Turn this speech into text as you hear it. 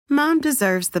Mom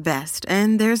deserves the best,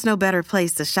 and there's no better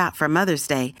place to shop for Mother's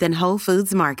Day than Whole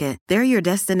Foods Market. They're your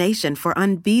destination for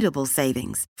unbeatable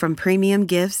savings, from premium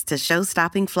gifts to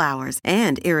show-stopping flowers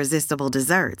and irresistible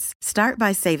desserts. Start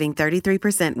by saving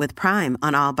 33% with Prime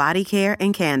on all body care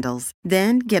and candles.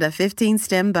 Then get a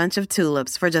 15-stem bunch of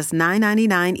tulips for just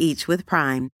 $9.99 each with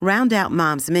Prime. Round out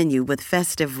Mom's menu with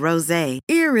festive rosé,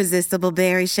 irresistible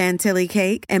berry chantilly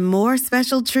cake, and more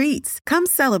special treats. Come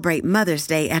celebrate Mother's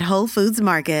Day at Whole Foods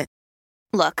Market.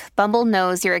 Look, Bumble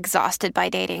knows you're exhausted by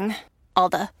dating. All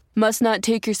the must not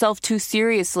take yourself too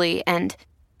seriously and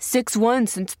 6'1"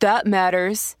 since that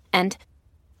matters. And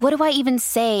what do I even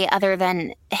say other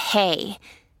than hey?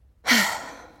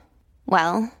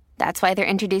 Well, that's why they're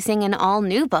introducing an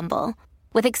all-new Bumble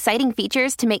with exciting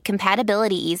features to make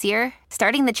compatibility easier,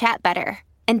 starting the chat better,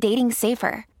 and dating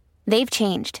safer. They've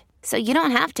changed, so you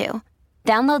don't have to.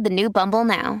 Download the new Bumble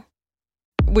now.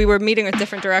 We were meeting with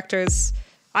different directors.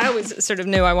 I always sort of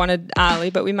knew I wanted Ali,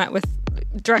 but we met with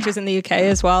directors in the UK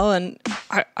as well. And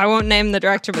I won't name the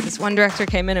director, but this one director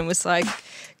came in and was like,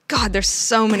 God, there's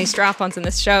so many strap-ons in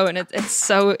this show, and it's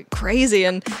so crazy.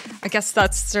 And I guess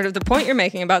that's sort of the point you're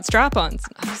making about strap-ons.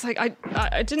 I was like,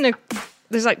 I didn't know.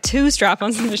 There's like 2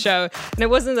 strap-ons in the show. And it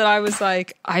wasn't that I was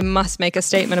like, I must make a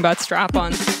statement about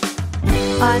strap-ons.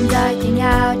 I'm diking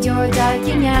out, you're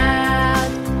diking out.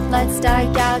 Let's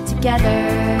dike out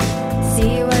together.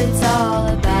 See what it's all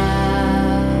about.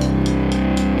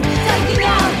 Diking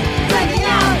out, diking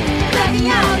out, diking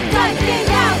out, diking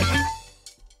out.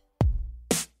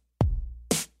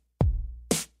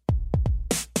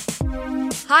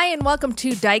 Hi, and welcome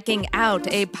to Diking Out,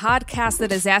 a podcast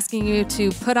that is asking you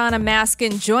to put on a mask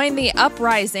and join the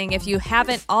uprising if you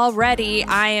haven't already.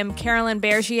 I am Carolyn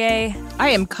Bergier. I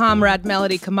am Comrade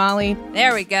Melody Kamali.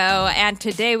 There we go. And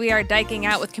today we are diking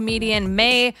out with comedian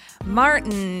Mae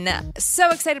Martin. So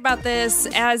excited about this.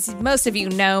 As most of you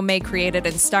know, Mae created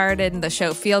and starred in the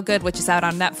show Feel Good, which is out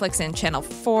on Netflix and Channel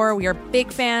 4. We are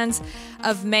big fans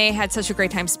of Mae, had such a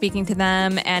great time speaking to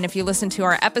them. And if you listen to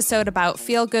our episode about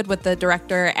Feel Good with the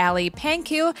director Ali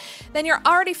Panku, then you're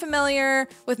already familiar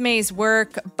with Mae's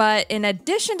work. But in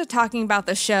addition to talking about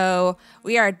the show,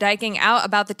 we are diking out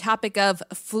about the topic of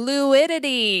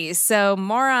fluidity. So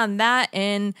more on that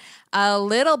in a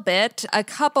little bit. A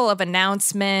couple of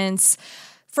announcements.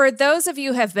 For those of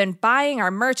you who have been buying our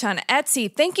merch on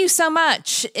Etsy, thank you so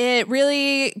much. It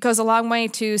really goes a long way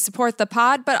to support the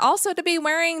pod, but also to be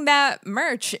wearing that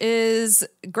merch is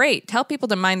great. Tell people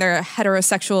to mind their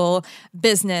heterosexual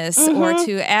business or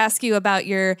to ask you about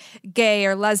your gay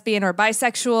or lesbian or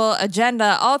bisexual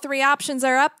agenda. All 3 options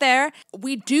are up there.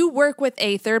 We do work with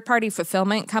a third-party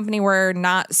fulfillment company. We're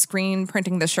not screen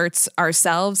printing the shirts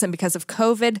ourselves, and because of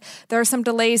COVID, there are some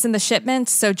delays in the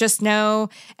shipments, so just know,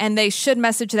 and they should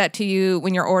message that to you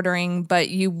when you're ordering, but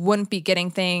you wouldn't be getting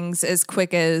things as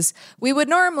quick as we would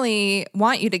normally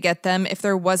want you to get them if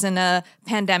there wasn't a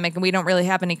pandemic, and we don't really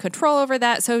have any control over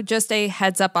that, so just a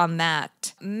heads up on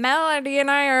that. Melody and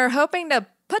I are hoping to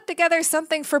put together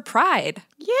something for Pride.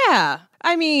 Yeah.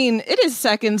 I mean, it is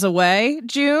seconds away.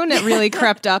 June, it really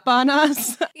crept up on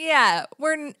us. Yeah,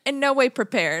 we're in no way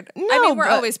prepared. No, I mean, we're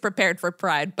always prepared for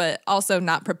Pride, but also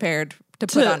not prepared to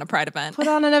put on a Pride event. Put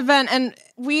on an event. And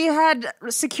we had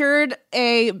secured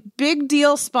a big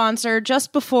deal sponsor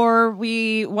just before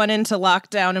we went into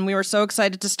lockdown. And we were so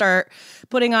excited to start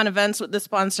putting on events with the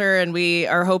sponsor. And we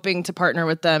are hoping to partner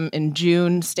with them in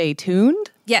June. Stay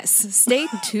tuned. Yes, stay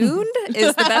tuned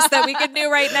is the best that we can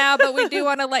do right now. But we do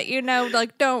want to let you know,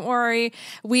 like, don't worry.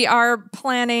 We are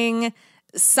planning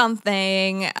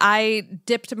something. I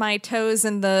dipped my toes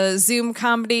in the Zoom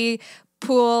comedy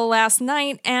pool last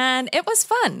night, and it was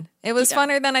fun. It was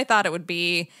funner than I thought it would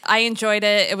be. I enjoyed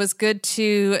it. It was good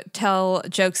to tell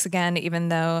jokes again, even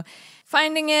though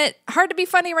finding it hard to be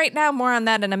funny right now. More on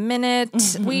that in a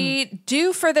minute. We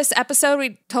do, for this episode,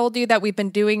 we told you that we've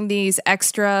been doing these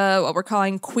extra, what we're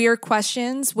calling queer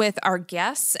questions with our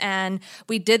guests, and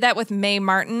we did that with Mae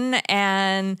Martin,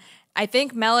 and I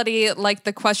think Melody liked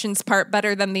the questions part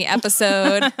better than the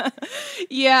episode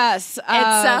yes,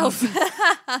 itself.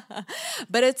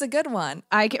 But it's a good one.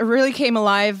 I really came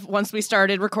alive once we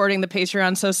started recording the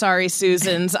Patreon So Sorry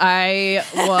Susans. I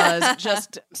was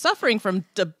just suffering from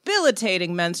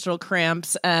debilitating menstrual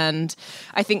cramps, and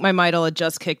I think my mitral had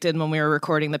just kicked in when we were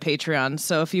recording the Patreon.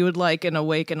 So if you would like an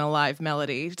awake and alive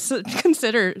Melody,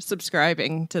 consider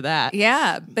subscribing to that.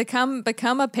 Yeah, become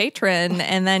a patron,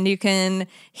 and then you can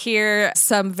hear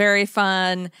some very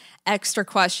fun extra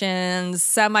questions.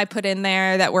 Some I put in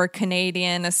there that were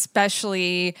Canadian,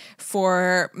 especially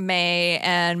for May.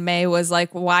 And May was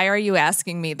like, why are you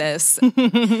asking me this?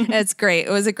 It's great.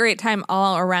 It was a great time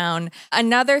all around.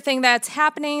 Another thing that's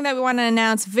happening that we want to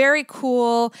announce, very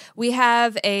cool. We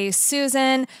have a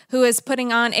Susan who is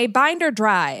putting on a binder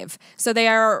drive. So they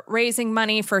are raising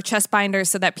money for chest binders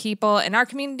so that people in our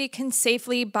community can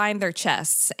safely bind their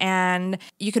chests. And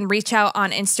you can reach out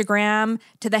on Instagram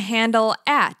to the handle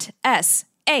at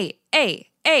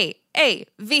SAAAAVV.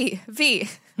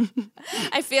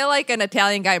 I feel like an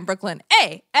Italian guy in Brooklyn.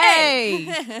 Hey,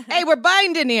 we're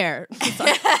binding here.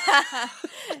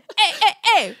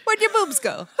 Hey, where'd your boobs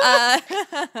go?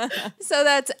 So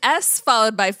that's S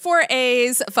followed by 4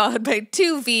 A's followed by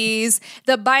 2 V's.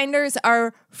 The binders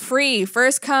are free.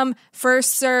 First come,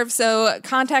 first serve. So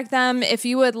contact them if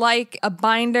you would like a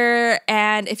binder.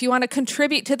 And if you want to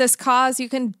contribute to this cause, you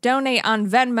can donate on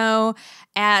Venmo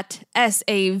at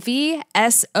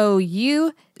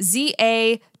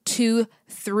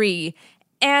SAVSOUZA23.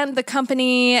 And the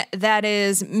company that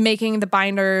is making the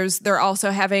binders, they're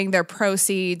also having their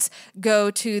proceeds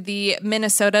go to the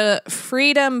Minnesota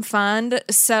Freedom Fund.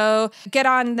 So get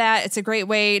on that. It's a great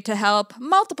way to help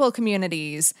multiple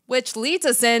communities, which leads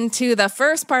us into the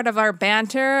first part of our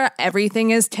banter. Everything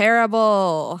is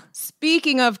terrible.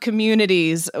 Speaking of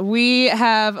communities, we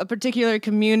have a particular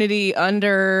community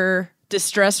under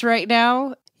distress right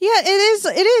now. Yeah,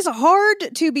 it is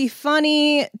hard to be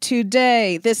funny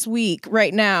today, this week,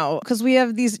 right now, because we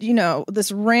have these,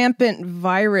 this rampant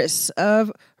virus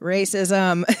of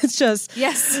racism. It's just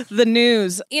the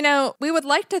news. We would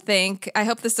like to think, I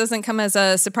hope this doesn't come as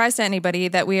a surprise to anybody,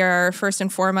 that we are first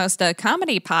and foremost a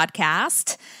comedy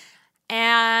podcast.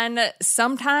 And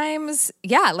sometimes,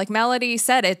 like Melody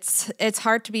said, it's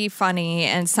hard to be funny.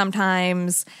 And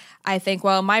sometimes I think,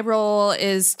 well, my role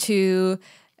is to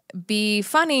be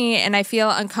funny, and I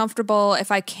feel uncomfortable if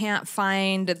I can't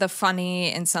find the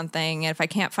funny in something, and if I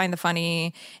can't find the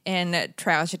funny in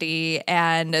tragedy.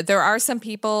 And there are some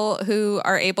people who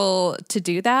are able to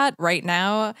do that right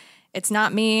now. It's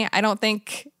not me. I don't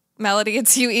think, Melody,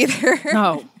 it's you either.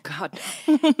 Oh, God.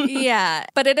 Yeah.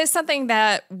 But it is something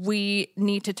that we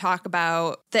need to talk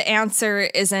about. The answer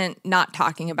isn't not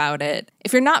talking about it.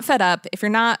 If you're not fed up, if you're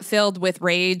not filled with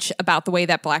rage about the way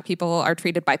that Black people are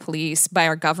treated by police, by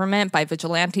our government, by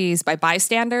vigilantes, by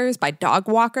bystanders, by dog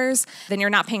walkers, then you're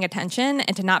not paying attention.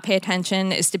 And to not pay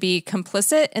attention is to be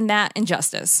complicit in that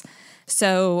injustice.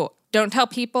 So don't tell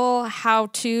people how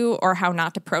to or how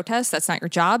not to protest. That's not your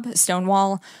job.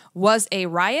 Stonewall was a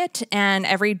riot, and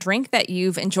every drink that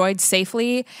you've enjoyed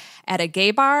safely at a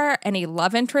gay bar, any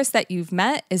love interest that you've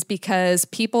met, is because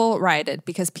people rioted,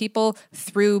 because people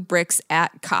threw bricks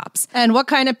at cops. And what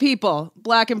kind of people?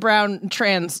 Black and brown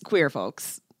trans queer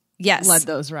folks. Yes. Led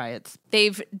those riots.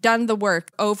 They've done the work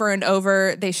over and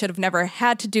over. They should have never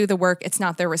had to do the work. It's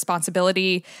not their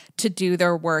responsibility to do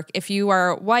their work. If you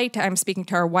are white, I'm speaking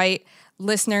to our white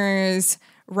listeners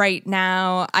right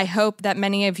now. I hope that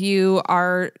many of you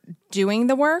are doing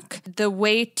the work. The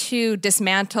way to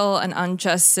dismantle an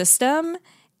unjust system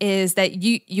is that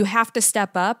you have to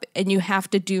step up and you have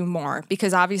to do more,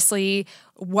 because obviously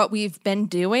what we've been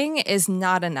doing is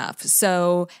not enough.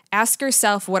 So ask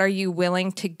yourself, what are you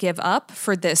willing to give up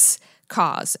for this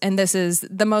cause? And this is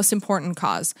the most important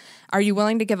cause. Are you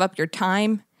willing to give up your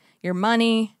time, your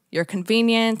money, your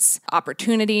convenience,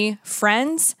 opportunity,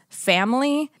 friends,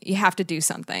 family? You have to do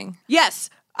something.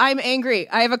 Yes, I'm angry.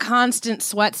 I have a constant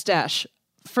sweat stash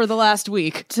for the last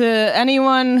week. To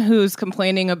anyone who's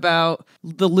complaining about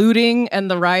the looting and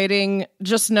the rioting,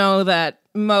 just know that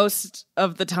most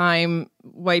of the time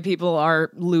white people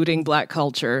are looting Black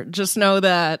culture. Just know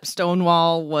that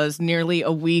Stonewall was nearly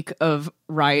a week of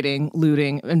rioting,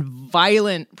 looting, and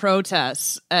violent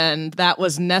protests, and that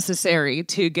was necessary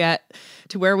to get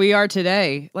to where we are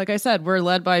today. Like I said, we're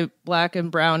led by Black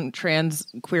and brown trans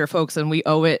queer folks, and we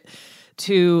owe it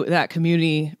to that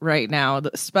community right now,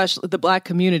 especially the Black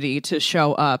community, to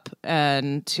show up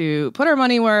and to put our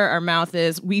money where our mouth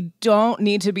is. We don't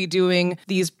need to be doing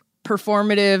these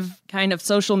performative kind of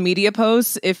social media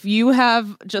posts. If you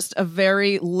have just a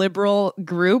very liberal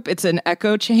group, it's an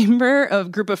echo chamber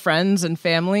of group of friends and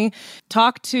family.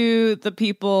 Talk to the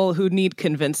people who need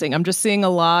convincing. I'm just seeing a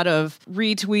lot of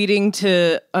retweeting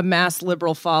to a mass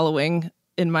liberal following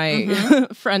in my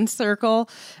friend circle.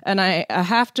 And I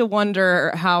have to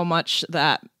wonder how much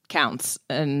that counts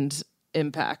and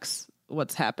impacts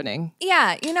what's happening.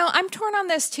 Yeah, I'm torn on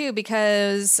this too,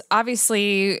 because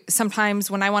obviously sometimes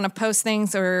when I want to post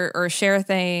things or share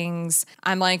things,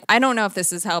 I'm like, I don't know if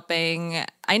this is helping.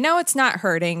 I know it's not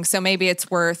hurting, so maybe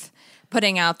it's worth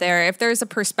putting out there. If there's a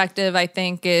perspective I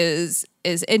think is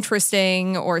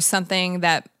interesting or something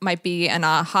that might be an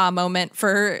aha moment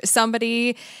for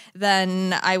somebody,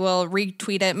 then I will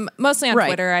retweet it. Mostly on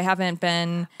Twitter. I haven't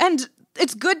been... And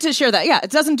it's good to share that. Yeah,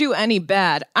 it doesn't do any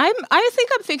bad. I think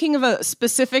I'm thinking of a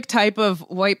specific type of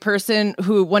white person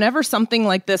who, whenever something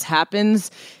like this happens,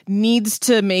 needs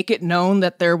to make it known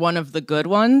that they're one of the good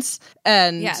ones.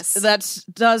 And that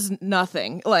does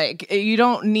nothing. Like, you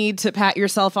don't need to pat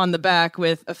yourself on the back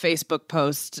with a Facebook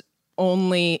post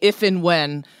only if and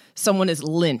when someone is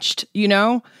lynched, you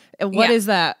know? What is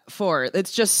that for?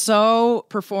 It's just so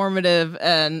performative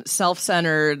and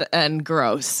self-centered and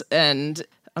gross, and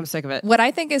I'm sick of it. What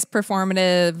I think is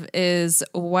performative is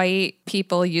white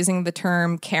people using the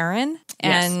term Karen.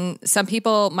 And some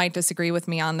people might disagree with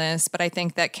me on this, but I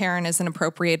think that Karen is an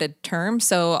appropriated term.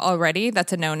 So already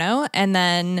that's a no-no. And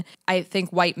then I think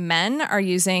white men are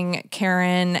using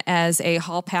Karen as a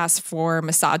hall pass for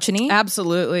misogyny.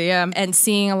 Absolutely, yeah. And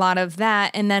seeing a lot of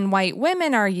that. And then white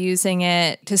women are using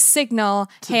it to signal,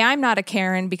 hey, I'm not a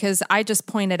Karen because I just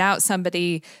pointed out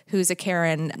somebody who's a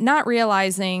Karen, not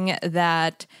realizing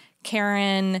that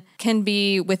Karen can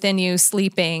be within you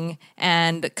sleeping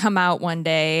and come out one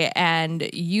day, and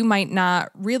you might not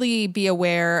really be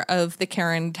aware of the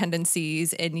Karen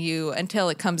tendencies in you until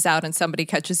it comes out and somebody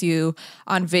catches you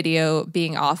on video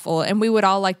being awful. And we would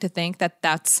all like to think that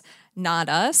that's not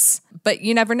us, but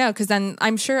you never know, because then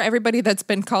I'm sure everybody that's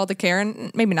been called a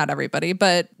Karen, maybe not everybody,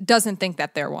 but doesn't think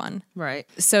that they're one. Right.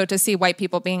 So to see white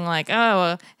people being like,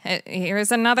 oh,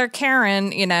 here's another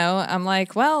Karen, you know, I'm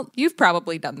like, well, you've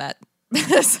probably done that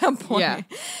at some point. Yeah.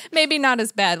 Maybe not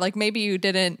as bad. Like maybe you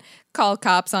didn't call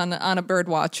cops on a bird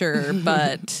watcher,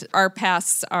 but our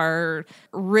pasts are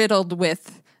riddled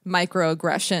with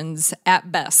microaggressions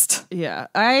at best. Yeah.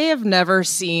 I have never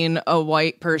seen a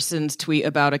white person's tweet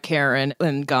about a Karen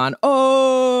and gone,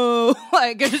 oh,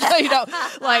 like, you know,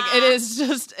 like it is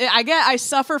just, I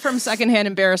suffer from secondhand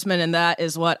embarrassment, and that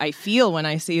is what I feel when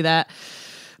I see that.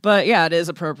 But yeah, it is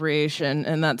appropriation,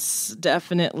 and that's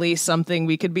definitely something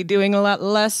we could be doing a lot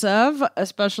less of,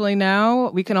 especially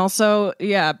now. We can also,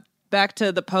 back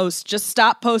to the post, just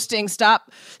stop posting,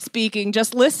 stop speaking,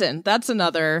 just listen. That's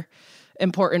another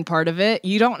important part of it.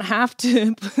 You don't have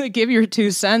to give your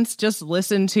 2 cents, just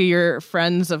listen to your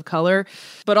friends of color,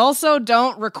 but also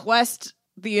don't request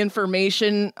the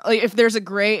information. Like, if there's a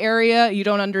gray area you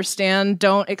don't understand,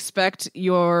 don't expect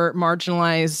your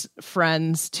marginalized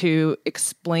friends to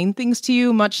explain things to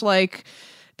you, much like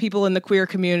people in the queer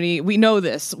community. We know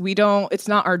this. It's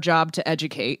not our job to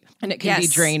educate, and it can be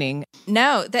draining.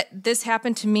 No, this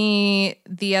happened to me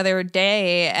the other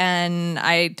day, and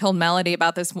I told Melody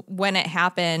about this when it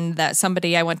happened, that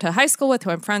somebody I went to high school with, who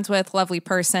I'm friends with, lovely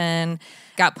person,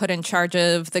 got put in charge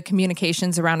of the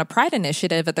communications around a Pride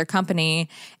initiative at their company,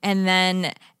 and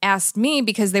then asked me,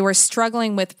 because they were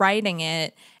struggling with writing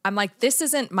it, I'm like, this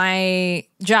isn't my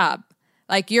job.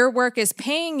 Like, your work is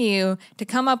paying you to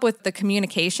come up with the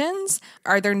communications.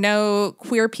 Are there no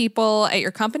queer people at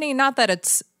your company? Not that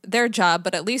it's their job,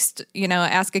 but at least, you know,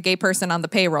 ask a gay person on the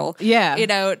payroll. Yeah. You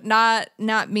know,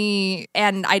 not me.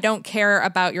 And I don't care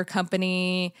about your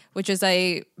company, which is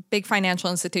a big financial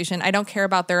institution. I don't care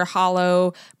about their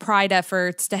hollow Pride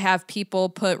efforts to have people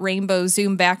put rainbow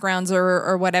Zoom backgrounds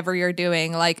or whatever you're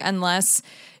doing. Like, unless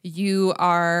you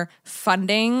are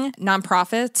funding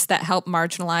nonprofits that help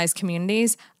marginalized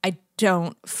communities, I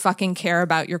don't fucking care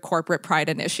about your corporate Pride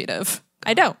initiative.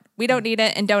 I don't. We don't need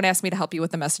it, and don't ask me to help you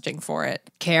with the messaging for it.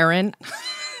 Karen.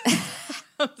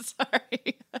 I'm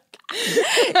sorry.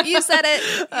 You said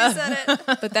it.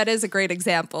 But that is a great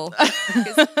example.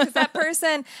 Because that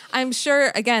person, I'm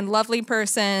sure, again, lovely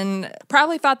person,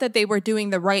 probably thought that they were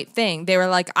doing the right thing. They were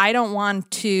like, I don't want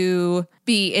to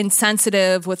be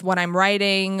insensitive with what I'm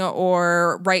writing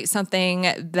or write something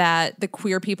that the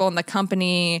queer people in the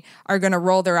company are going to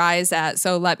roll their eyes at.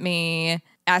 So let me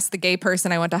ask the gay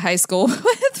person I went to high school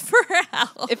with for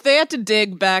help. If they had to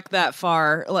dig back that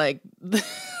far, like...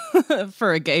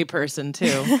 for a gay person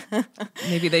too,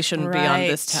 maybe they shouldn't be on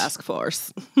this task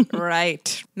force.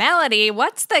 Right. Melody,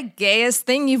 what's the gayest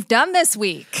thing you've done this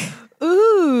week?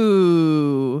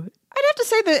 Ooh, I'd have to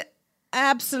say the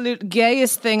absolute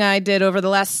gayest thing I did over the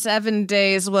last 7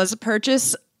 days was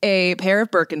purchase a pair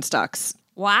of Birkenstocks.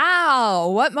 Wow.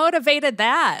 What motivated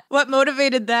that? What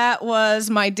motivated that was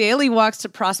my daily walks to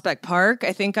Prospect Park.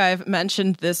 I think I've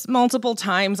mentioned this multiple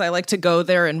times. I like to go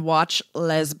there and watch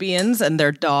lesbians and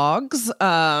their dogs.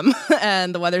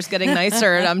 And the weather's getting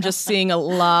nicer, and I'm just seeing a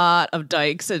lot of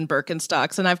dykes in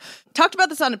Birkenstocks. And I've talked about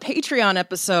this on a Patreon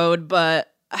episode,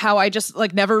 but how I just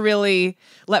like never really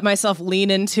let myself lean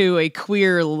into a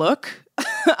queer look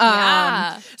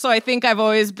So I think I've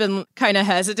always been kind of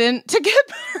hesitant to get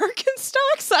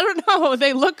Birkenstocks. I don't know.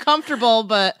 They look comfortable,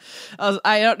 but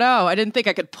I don't know. I didn't think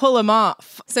I could pull them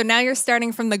off. So now you're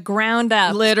starting from the ground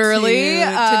up. Literally.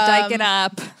 To dyke it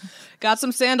up. Got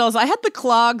some sandals. I had the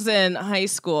clogs in high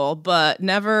school, but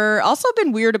never, also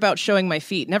been weird about showing my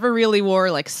feet. Never really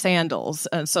wore like sandals.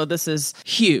 And so this is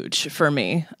huge for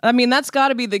me. I mean, that's got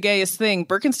to be the gayest thing.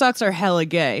 Birkenstocks are hella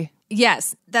gay.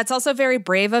 Yes, that's also very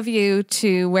brave of you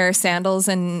to wear sandals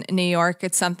in New York.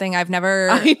 It's something I've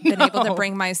never been able to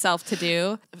bring myself to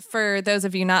do. For those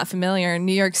of you not familiar,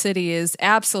 New York City is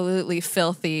absolutely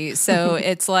filthy. So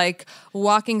it's like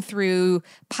walking through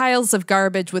piles of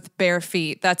garbage with bare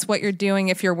feet. That's what you're doing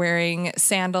if you're wearing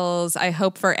sandals. I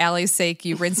hope for Allie's sake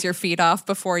you rinse your feet off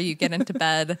before you get into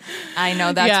bed. I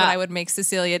know that's what I would make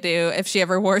Cecilia do if she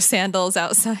ever wore sandals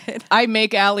outside. I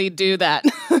make Allie do that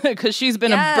because she's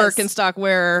been a Birkenstock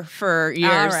wearer for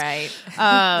years. All right.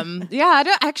 I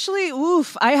don't, actually,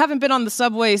 I haven't been on the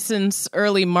subway since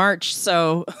early March,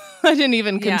 so I didn't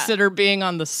even consider being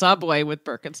on the subway with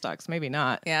Birkenstocks. Maybe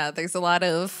not. Yeah, there's a lot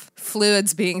of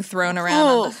fluids being thrown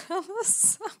around on the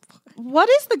subway. What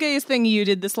is the gayest thing you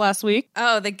did this last week?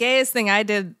 Oh, the gayest thing I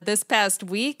did this past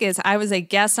week is I was a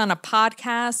guest on a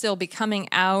podcast. It'll be coming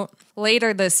out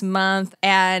later this month.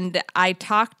 And I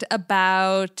talked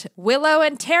about Willow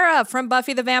and Tara from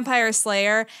Buffy the Vampire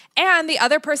Slayer. And the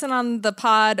other person on the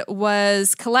pod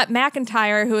was Colette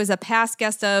McIntyre, who is a past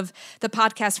guest of the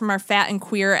podcast from our Fat and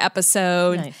Queer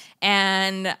episode. Nice.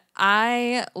 And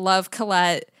I love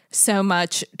Colette so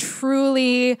much.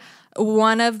 Truly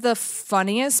one of the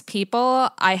funniest people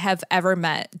I have ever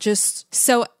met. Just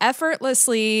so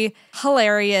effortlessly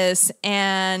hilarious,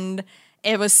 and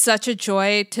it was such a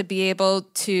joy to be able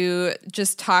to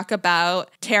just talk about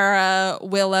Tara,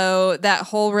 Willow, that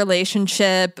whole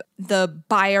relationship, the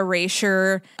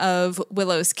bi-erasure of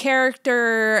Willow's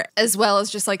character, as well as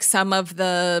just like some of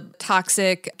the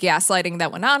toxic gaslighting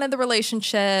that went on in the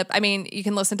relationship. I mean, you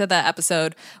can listen to the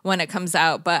episode when it comes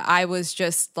out, but I was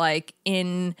just like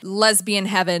in lesbian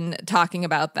heaven talking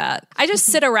about that. I just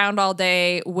sit around all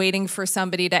day waiting for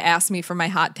somebody to ask me for my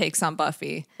hot takes on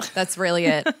Buffy. That's really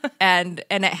it. And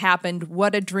it happened.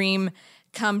 What a dream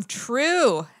come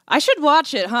true. I should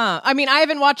watch it, huh? I mean, I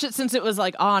haven't watched it since it was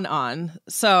like on.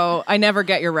 So I never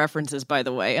get your references, by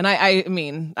the way. And I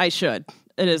mean, I should.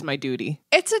 It is my duty.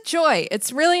 It's a joy.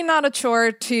 It's really not a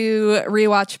chore to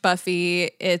rewatch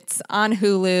Buffy. It's on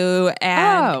Hulu,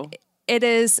 and it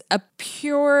is a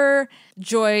pure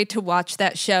joy to watch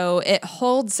that show. It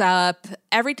holds up.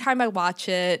 Every time I watch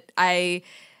it, I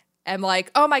am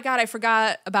like, oh my God, I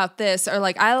forgot about this. Or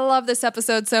like, I love this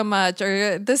episode so much.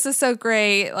 Or this is so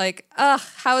great. Like,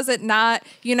 how is it not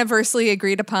universally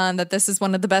agreed upon that this is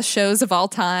one of the best shows of all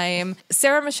time?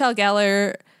 Sarah Michelle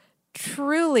Gellar,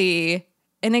 truly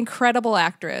an incredible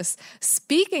actress.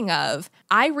 Speaking of,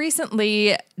 I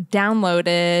recently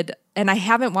downloaded, and I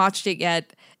haven't watched it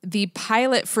yet, the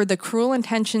pilot for the Cruel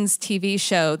Intentions TV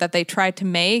show that they tried to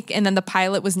make, and then the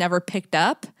pilot was never picked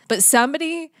up. But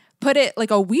somebody put it like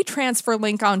a WeTransfer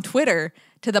link on Twitter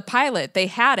to the pilot. They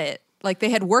had it, like they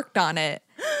had worked on it,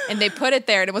 and they put it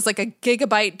there, and it was like a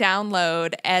gigabyte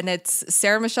download. And it's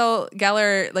Sarah Michelle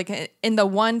Gellar, like in the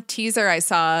one teaser I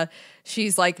saw,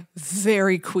 she's like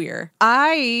very queer.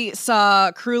 I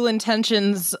saw Cruel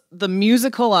Intentions, the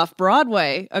musical off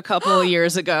Broadway a couple of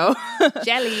years ago.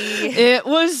 Jelly. It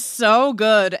was so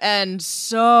good and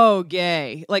so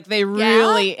gay. Like they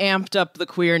really amped up the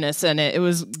queerness in it. It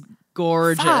was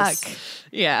gorgeous. Fuck.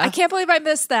 Yeah. I can't believe I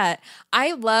missed that.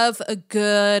 I love a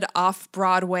good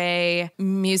off-Broadway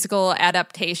musical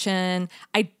adaptation.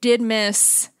 I did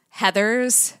miss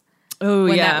Heathers.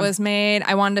 When that was made.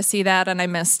 I wanted to see that and I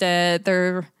missed it.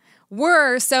 There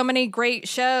were so many great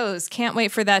shows. Can't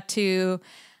wait for that to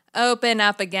open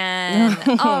up again.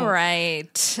 All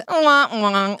right.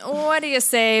 What do you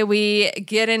say we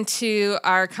get into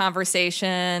our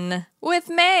conversation with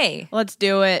May? Let's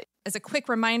do it. As a quick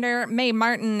reminder, May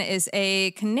Martin is a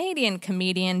Canadian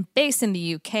comedian based in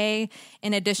the UK.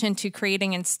 In addition to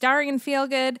creating and starring in Feel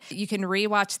Good, you can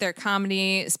rewatch their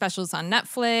comedy specials on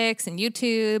Netflix and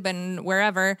YouTube and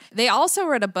wherever. They also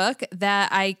wrote a book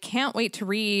that I can't wait to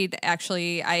read.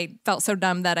 Actually, I felt so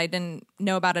dumb that I didn't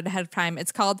know about it ahead of time.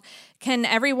 It's called Can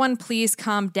Everyone Please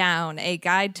Calm Down? A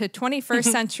Guide to 21st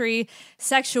Century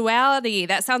Sexuality.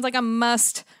 That sounds like a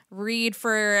must read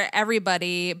for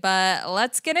everybody, but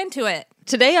let's get into it.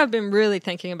 Today I've been really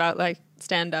thinking about like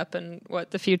stand-up and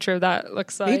what the future of that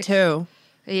looks like. Me too.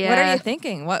 Yeah. What are you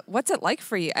thinking? What's it like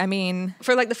for you? I mean,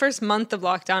 for like the first month of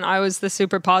lockdown, I was the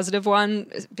super positive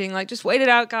one, being like, just wait it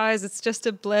out, guys. It's just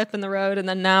a blip in the road. And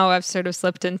then now I've sort of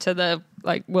slipped into the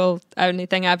like, will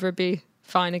anything ever be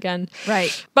fine again?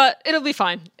 Right. But it'll be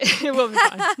fine. It will be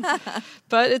fine.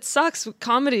 But it sucks.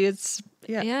 Comedy, it's,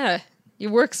 yeah,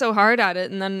 you work so hard at it.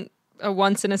 And then a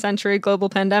once in a century global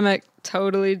pandemic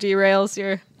totally derails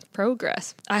your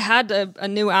progress. I had a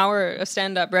new hour of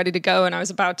stand-up ready to go, and I was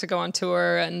about to go on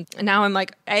tour, and now I'm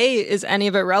like, is any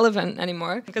of it relevant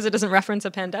anymore? Because it doesn't reference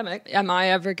a pandemic. Am I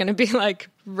ever going to be like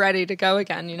ready to go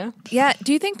again, you know? Yeah.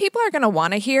 Do you think people are going to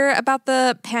want to hear about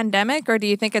the pandemic, or do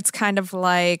you think it's kind of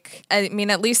like, I mean,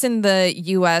 at least in the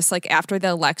US, like after the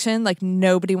election, like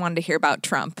nobody wanted to hear about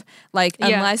Trump. Like,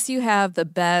 unless you have the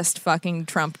best fucking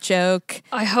Trump joke.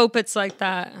 I hope it's like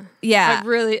that. Yeah.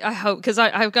 I hope, because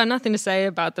I've got nothing to say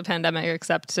about the pandemic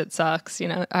except it sucks, you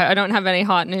know? I don't have any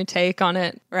hot new take on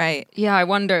it. Right. Yeah, I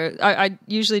wonder. I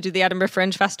usually do the Edinburgh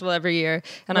Fringe Festival every year,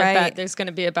 and I bet there's going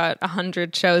to be about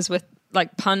 100 shows with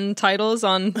like pun titles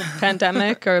on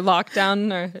pandemic or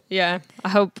lockdown I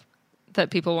hope that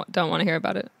people don't want to hear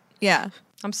about it. Yeah.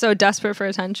 I'm so desperate for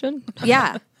attention.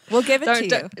 Yeah. We'll give it to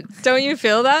you. Don't you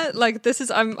feel that? Like this is,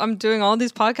 I'm doing all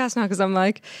these podcasts now because I'm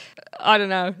like, I don't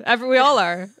know. We all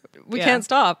are. We can't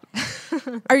stop.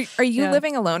 Are you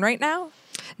living alone right now?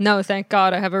 No, thank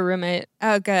God. I have a roommate.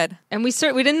 Oh, good. And we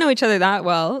didn't know each other that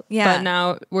well. Yeah. But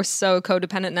now we're so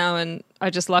codependent now, and I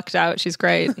just lucked out. She's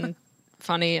great and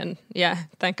funny, and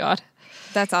thank God.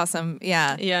 That's awesome.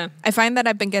 Yeah. Yeah. I find that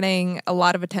I've been getting a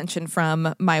lot of attention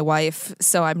from my wife,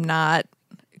 so I'm not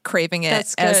craving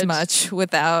it as much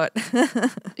without.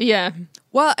 Yeah.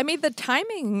 Well, I mean, the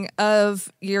timing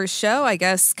of your show, I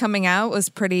guess, coming out was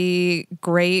pretty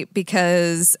great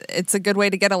because it's a good way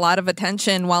to get a lot of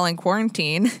attention while in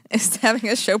quarantine is having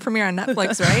a show premiere on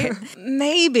Netflix, right?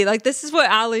 Maybe. Like, this is what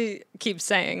Ali keeps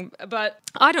saying. But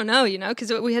I don't know, you know,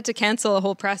 because we had to cancel a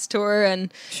whole press tour,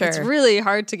 and it's really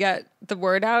hard to get the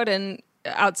word out and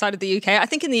outside of the UK. I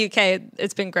think in the UK,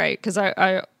 it's been great because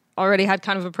I already had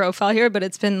kind of a profile here, but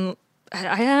it's been,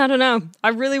 I don't know. I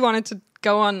really wanted to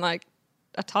go on, like,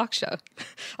 a talk show.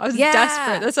 I was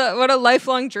desperate. What a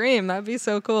lifelong dream. That'd be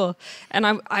so cool. And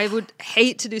I would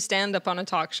hate to do stand-up on a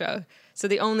talk show. So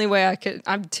the only way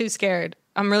I'm too scared.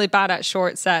 I'm really bad at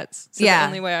short sets. So the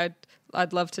only way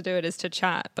I'd love to do it is to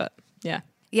chat. But yeah.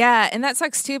 Yeah, and that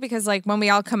sucks too because like when we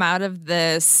all come out of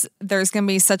this, there's going to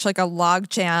be such like a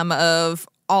logjam of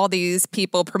all these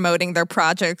people promoting their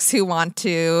projects who want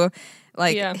to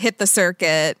like hit the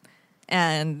circuit,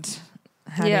 and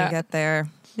how do you get there?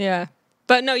 Yeah.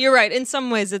 But no, you're right. In some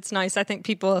ways, it's nice. I think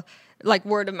people like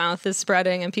word of mouth is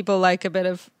spreading, and people like a bit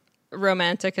of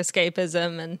romantic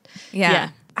escapism. And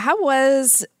how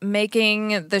was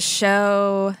making the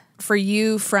show for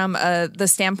you from the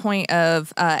standpoint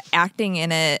of acting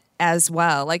in it as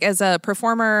well? Like as a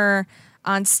performer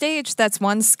on stage, that's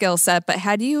one skill set, but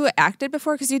had you acted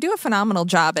before? Because you do a phenomenal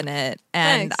job in it.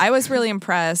 And Thanks. I was really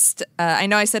impressed. I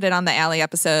know I said it on the Ali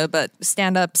episode, but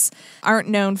stand-ups aren't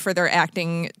known for their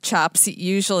acting chops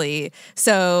usually.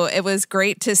 So it was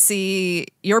great to see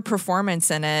your performance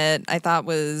in it. I thought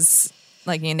was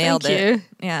like you nailed it.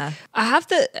 Yeah. I have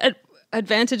the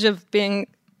advantage of being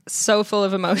so full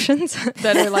of emotions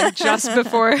that are like just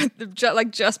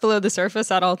below the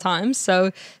surface at all times.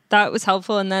 So that was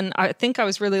helpful. And then I think I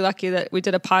was really lucky that we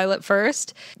did a pilot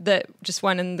first that just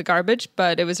went in the garbage,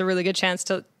 but it was a really good chance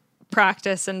to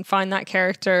practice and find that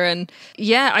character. And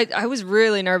I was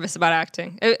really nervous about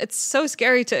acting. It's so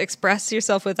scary to express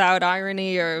yourself without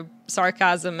irony or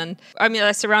sarcasm. And I mean,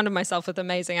 I surrounded myself with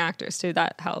amazing actors too.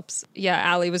 That helps.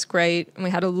 Yeah, Ali was great. And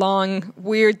we had a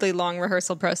weirdly long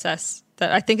rehearsal process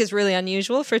that I think is really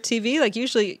unusual for TV. Like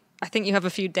usually I think you have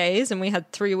a few days, and we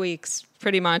had 3 weeks,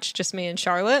 pretty much just me and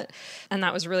Charlotte. And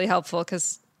that was really helpful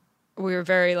because we were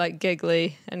very like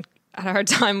giggly and had a hard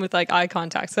time with like eye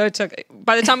contact. So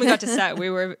by the time we got to set, we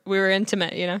were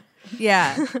intimate, you know?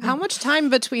 Yeah. How much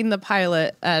time between the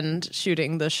pilot and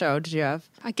shooting the show did you have?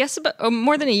 I guess about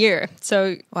more than a year.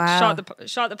 So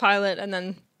shot the pilot and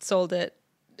then sold it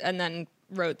and then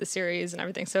wrote the series and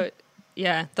everything. So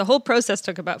the whole process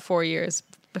took about 4 years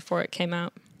before it came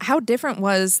out. How different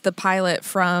was the pilot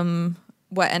from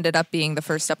what ended up being the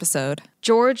first episode?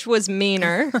 George was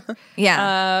meaner.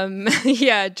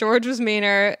 George was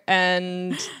meaner,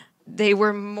 and they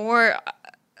were more.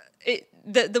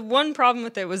 The one problem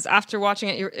with it was after watching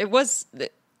it, it was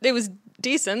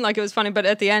decent, like it was funny, but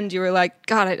at the end you were like,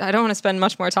 God, I don't want to spend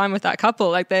much more time with that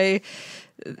couple. Like they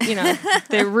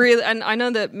really, and I know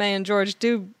that May and George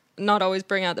do not always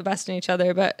bring out the best in each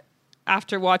other, but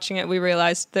after watching it, we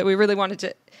realized that we really wanted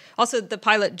to. Also, the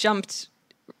pilot jumped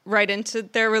right into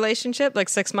their relationship, like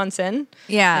 6 months in.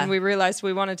 Yeah. And we realized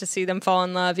we wanted to see them fall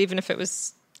in love, even if it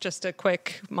was just a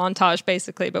quick montage,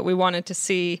 basically. But we wanted to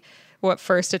see what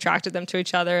first attracted them to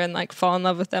each other and like fall in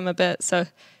love with them a bit. So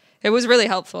it was really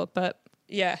helpful. But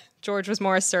yeah, George was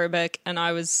more acerbic and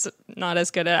I was not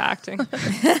as good at acting.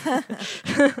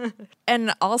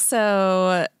 And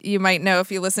also, you might know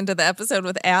if you listen to the episode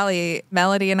with Allie,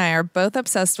 Melody and I are both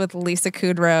obsessed with Lisa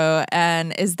Kudrow.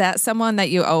 And is that someone that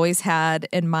you always had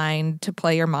in mind to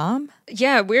play your mom?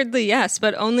 Yeah, weirdly, yes,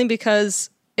 but only because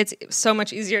it's so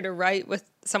much easier to write with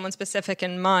someone specific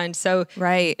in mind. So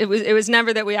Right. it was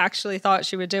never that we actually thought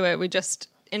she would do it. We just,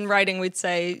 in writing, we'd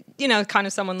say, you know, kind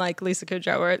of someone like Lisa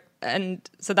Kudrow, and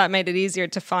so that made it easier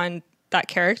to find that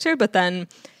character. But then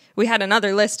we had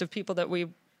another list of people that we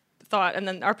thought, and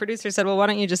then our producer said, well, why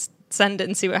don't you just send it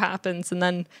and see what happens? And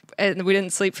then we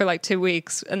didn't sleep for like 2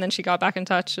 weeks, and then she got back in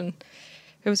touch, and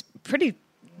it was pretty,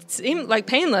 it seemed like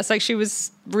painless. Like she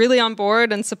was really on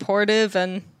board and supportive,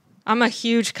 and I'm a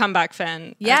huge Comeback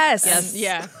fan. Yes.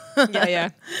 Yeah.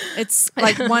 It's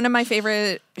like one of my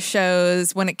favorite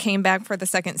shows. When it came back for the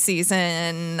second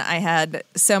season, I had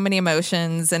so many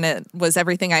emotions and it was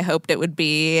everything I hoped it would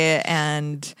be.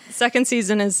 And Second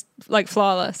season is like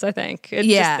flawless, I think.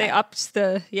 They upped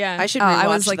the, I should Oh, rewatch I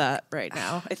was like- that right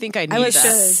now. I think I need I was that.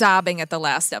 just sobbing at the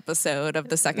last episode of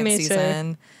the second Me too.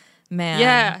 season. Man.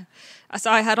 Yeah. So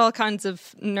I had all kinds of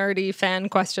nerdy fan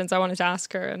questions I wanted to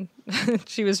ask her, and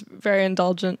she was very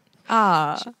indulgent.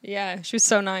 Ah, Yeah, she was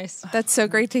so nice. that's so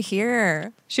great to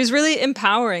hear. She was really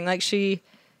empowering. Like she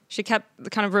kept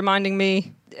kind of reminding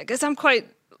me, because I'm quite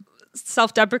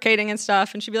self-deprecating and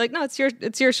stuff, and she'd be like, "No,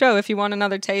 it's your show. If you want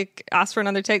another take, ask for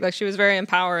another take." Like she was very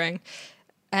empowering,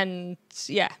 and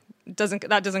yeah,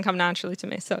 that doesn't come naturally to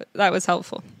me, so that was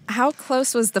helpful. How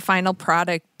close was the final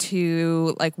product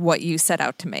to like what you set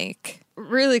out to make?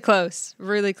 Really close.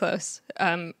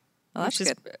 That's Which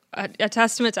is good. a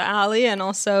testament to Allie, and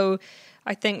also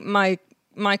I think my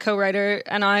co-writer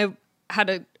and I had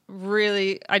a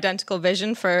really identical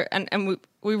vision for, and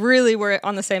we really were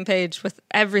on the same page with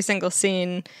every single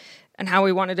scene and how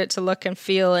we wanted it to look and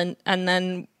feel. And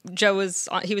then Joe was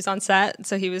on set,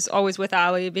 so he was always with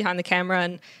Allie behind the camera,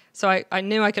 and so I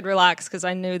knew I could relax because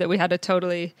I knew that we had a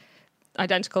totally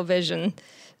identical vision.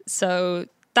 So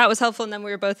that was helpful, and then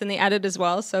we were both in the edit as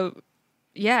well. So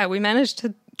yeah, we managed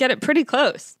to get it pretty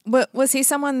close. Was he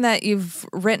someone that you've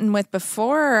written with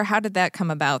before, or how did that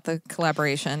come about, the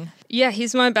collaboration? Yeah,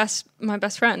 he's my best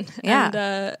friend.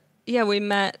 Yeah. And we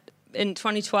met in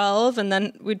 2012, and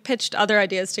then we'd pitched other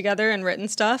ideas together and written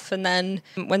stuff. And then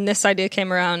when this idea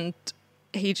came around,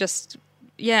 he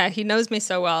knows me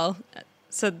so well.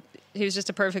 So he was just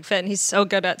a perfect fit, and he's so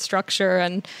good at structure.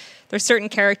 And there's certain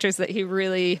characters that he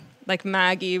really, like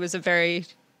Maggie was a very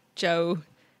Joe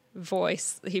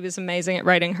voice. He was amazing at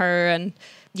writing her. And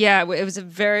yeah, it was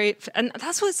and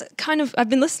that's what's kind of, I've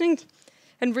been listening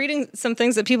and reading some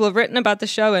things that people have written about the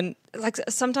show. And like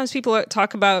sometimes people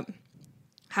talk about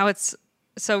how it's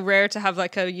so rare to have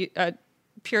like a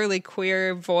purely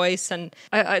queer voice, and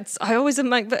I always am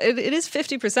like, but it is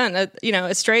 50%,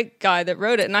 a straight guy that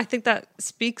wrote it, and I think that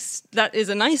is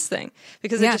a nice thing,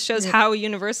 because it just shows how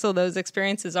universal those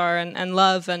experiences are, and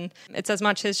love, and it's as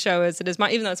much his show as it is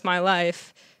mine, even though it's my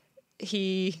life.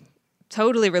 He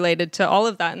totally related to all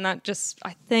of that, and that just,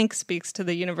 I think, speaks to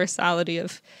the universality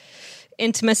of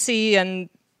intimacy and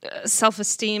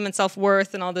self-esteem and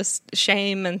self-worth and all this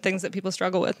shame and things that people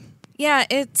struggle with. Yeah,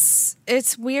 it's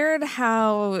weird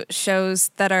how shows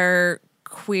that are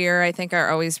queer, I think, are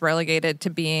always relegated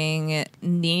to being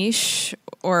niche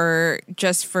or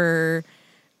just for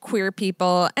queer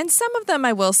people. And some of them,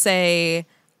 I will say,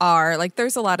 are like,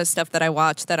 there's a lot of stuff that I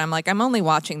watch that I'm like, I'm only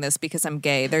watching this because I'm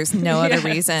gay. There's no other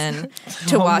reason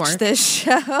to watch this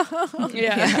show.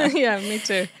 Yeah, me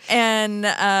too. And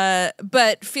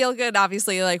but Feel Good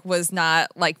obviously like was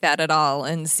not like that at all,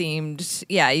 and seemed,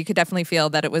 you could definitely feel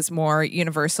that it was more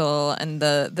universal, and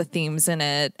the themes in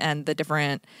it and the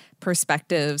different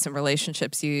perspectives and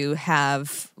relationships you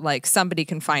have, like somebody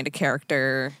can find a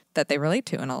character that they relate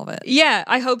to in all of it. Yeah,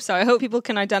 I hope so. I hope people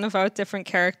can identify with different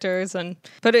characters,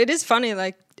 but it is funny,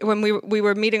 like when we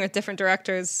were meeting with different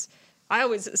directors, I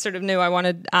always sort of knew I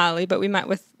wanted Allie, but we met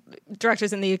with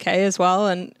directors in the UK as well,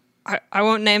 and I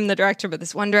won't name the director, but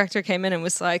this one director came in and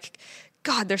was like,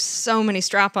 God, there's so many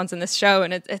strap-ons in this show,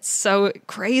 and it's so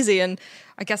crazy, and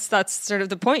I guess that's sort of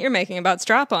the point you're making about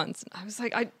strap-ons. I was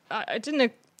like, I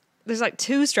didn't. There's like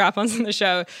 2 strap-ons in the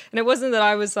show, and it wasn't that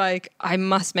I was like, I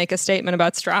must make a statement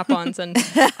about strap-ons and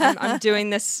I'm doing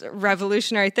this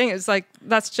revolutionary thing. It was like,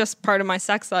 that's just part of my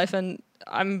sex life, and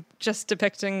I'm just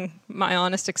depicting my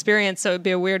honest experience, so it'd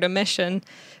be a weird omission.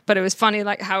 But it was funny,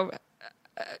 like how,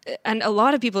 and a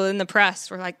lot of people in the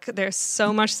press were like, "There's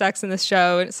so much sex in this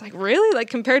show," and it's like, really, like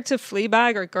compared to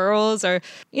Fleabag or Girls, or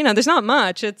there's not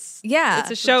much. It's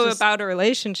a show about a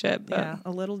relationship. But Yeah,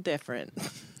 a little different.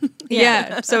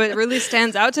 yeah, so it really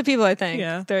stands out to people, I think.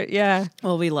 Yeah.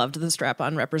 Well, we loved the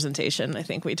strap-on representation. I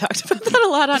think we talked about that a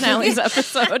lot on Allie's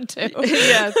episode too.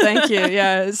 Yeah, thank you.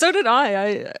 Yeah, so did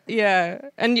I.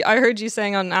 And I heard you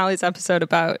saying on Allie's episode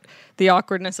about the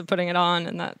awkwardness of putting it on,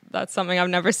 and that's something I've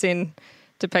never seen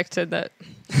depicted. That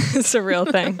it's a real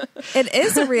thing. It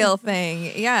is a real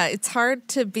thing. Yeah, it's hard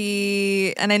to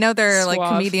be, and I know there are like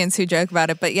Suave. comedians who joke about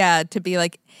it, but yeah, to be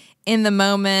like in the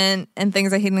moment and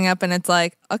things are heating up and it's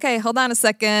like, okay, hold on a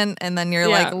second, and then you're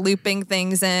like looping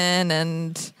things in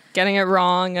and Getting it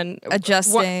wrong and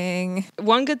adjusting.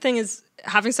 One good thing is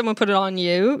having someone put it on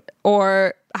you,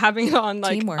 or having it on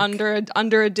like Teamwork.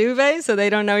 under a duvet so they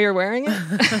don't know you're wearing it.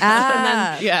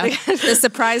 The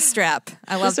surprise strap.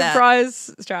 I love that.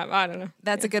 Surprise strap. I don't know.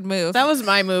 That's a good move. That was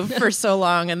my move for so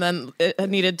long, and then it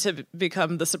needed to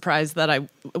become the surprise that I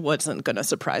wasn't going to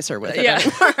surprise her with it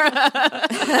anymore.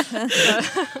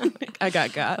 I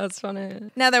got. That's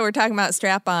funny. Now that we're talking about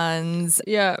strap-ons,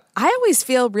 Yeah. I always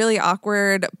feel really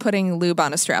awkward putting lube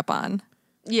on a strap-on.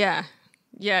 Yeah.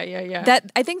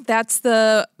 That I think that's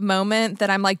the moment that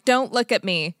I'm like, don't look at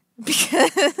me, because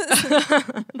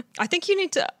I think you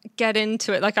need to get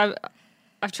into it. Like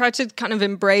I've tried to kind of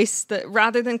embrace that,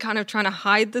 rather than kind of trying to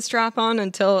hide the strap on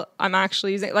until I'm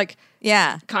actually using it. Like,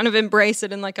 yeah, kind of embrace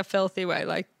it in like a filthy way,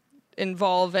 like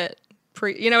involve it.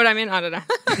 You know what I mean? I don't know.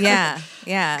 yeah.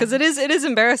 Because it is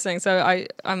embarrassing. So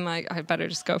I'm like, I better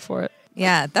just go for it.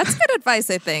 Yeah, that's good advice,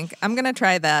 I think. I'm going to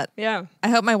try that. Yeah. I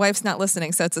hope my wife's not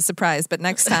listening, so it's a surprise. But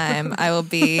next time, I will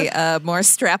be more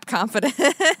strap confident.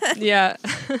 Yeah.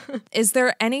 Is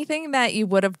there anything that you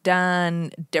would have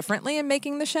done differently in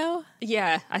making the show?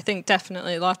 Yeah, I think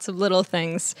definitely lots of little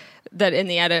things that in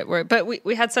the edit were, but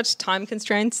we had such time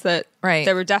constraints that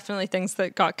there were definitely things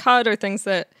that got cut or things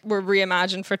that were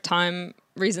reimagined for time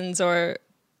reasons, or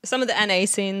some of the NA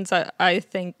scenes, I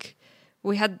think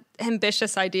we had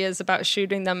ambitious ideas about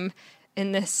shooting them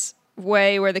in this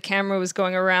way where the camera was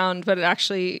going around, but it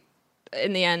actually,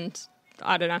 in the end,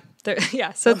 I don't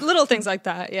know. So little things like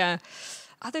that, yeah.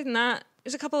 Other than that,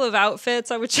 there's a couple of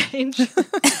outfits I would change.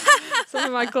 Some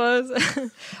of my clothes.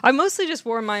 I mostly just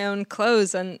wore my own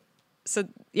clothes, and so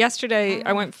yesterday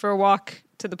I went for a walk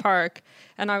to the park,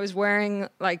 and I was wearing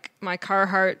like my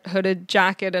Carhartt hooded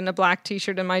jacket and a black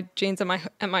t-shirt and my jeans and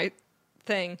my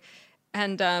thing,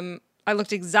 and I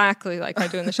looked exactly like I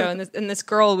do in the show. And this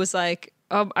girl was like,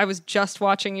 "Oh, I was just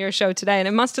watching your show today," and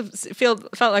it must have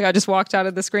felt like I just walked out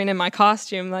of the screen in my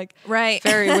costume, like very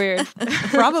weird.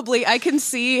 Probably, I can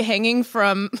see hanging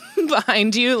from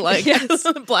behind you like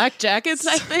black jackets.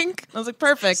 I think I was like,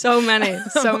 perfect. So many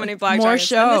black More jackets.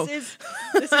 show.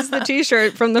 And this is the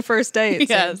T-shirt from the first date.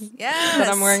 Yes. that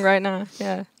I'm wearing right now.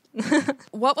 Yeah.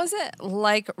 What was it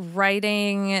like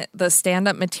writing the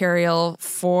stand-up material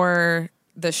for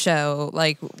the show?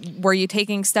 Like, were you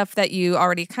taking stuff that you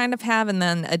already kind of have and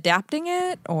then adapting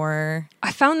it, or?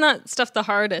 I found that stuff the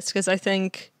hardest because I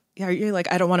think, you're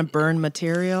like, I don't want to burn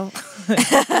material.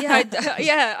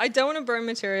 I don't want to burn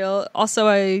material. Also,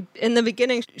 in the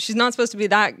beginning, she's not supposed to be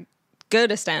that good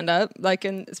a stand-up, like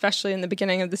especially in the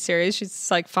beginning of the series,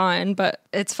 she's like fine, but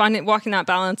it's finding walking that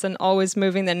balance and always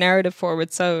moving the narrative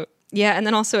forward. So yeah, and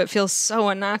then also it feels so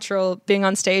unnatural being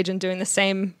on stage and doing the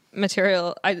same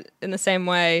material in the same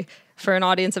way for an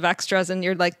audience of extras, and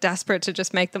you're like desperate to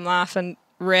just make them laugh and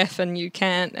riff, and you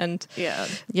can't. And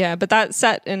but that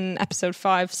set in episode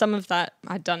 5, some of that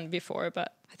I'd done before,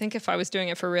 but I think if I was doing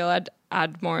it for real, I'd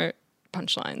add more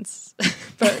punchlines.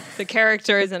 But the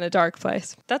character is in a dark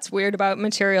place. That's weird about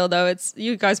material, though. It's,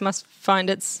 you guys must find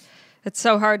it's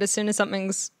so hard. As soon as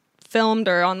something's filmed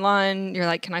or online, you're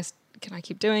like, can I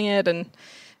keep doing it? And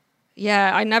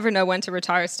yeah, I never know when to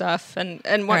retire stuff. And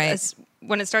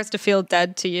when it starts to feel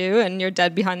dead to you and you're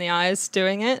dead behind the eyes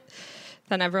doing it,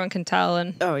 then everyone can tell.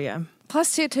 And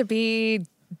Plus, to be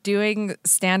doing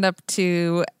stand-up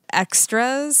to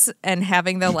extras and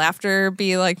having the laughter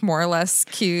be like more or less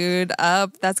queued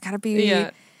up, that's gotta be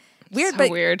weird. So but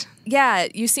weird. Yeah,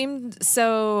 you seemed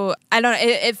so, I don't know,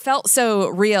 it felt so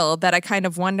real that I kind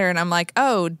of wonder, and I'm like,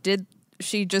 oh, did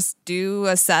she just do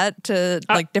a set to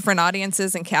like different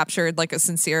audiences and captured like a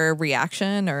sincere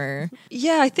reaction? Or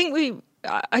I think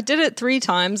I did it 3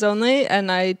 times only, and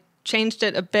I changed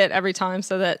it a bit every time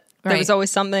so that there was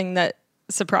always something that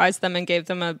surprised them and gave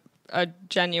them a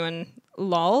genuine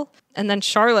lull. And then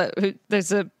Charlotte,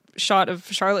 there's a shot of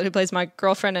Charlotte who plays my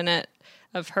girlfriend in it,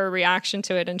 of her reaction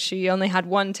to it, and she only had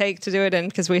one take to do it in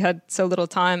because we had so little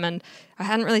time, and I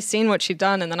hadn't really seen what she'd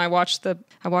done, and then I watched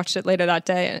it later that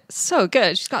day, and it's so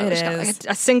good. She's got like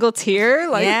a single tear,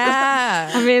 like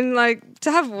I mean, like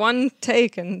to have one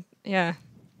take, and yeah,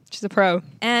 she's a pro.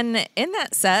 And in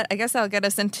that set, I guess that'll get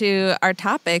us into our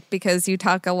topic, because you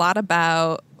talk a lot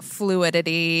about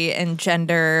fluidity and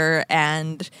gender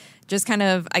and just kind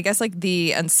of, I guess, like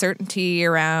the uncertainty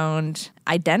around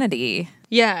identity.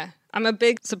 Yeah. I'm a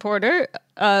big supporter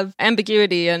of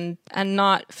ambiguity and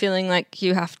not feeling like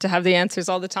you have to have the answers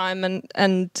all the time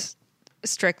and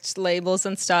strict labels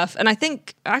and stuff. And I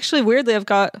think, actually, weirdly,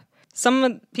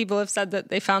 some people have said that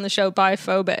they found the show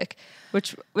biphobic,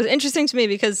 which was interesting to me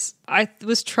because I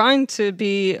was trying to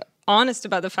be honest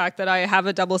about the fact that I have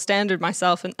a double standard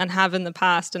myself and have in the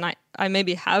past. And I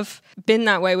maybe have been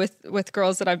that way with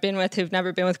girls that I've been with who've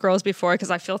never been with girls before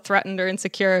because I feel threatened or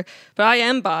insecure. But I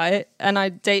am bi and I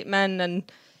date men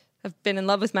and have been in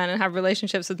love with men and have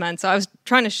relationships with men. So I was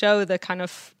trying to show the kind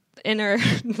of inner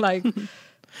like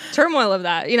turmoil of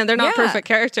that. You know, they're not perfect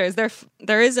characters.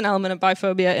 There is an element of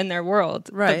biphobia in their world.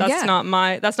 Right. But that's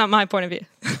not my point of view.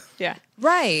 Yeah.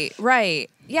 Right.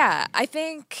 Yeah. I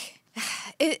think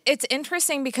it's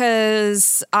interesting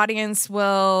because audience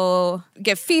will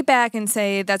give feedback and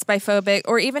say that's biphobic,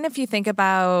 or even if you think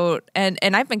about, and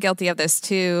I've been guilty of this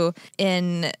too,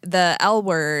 in the L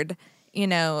Word, you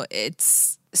know,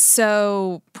 it's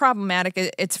so problematic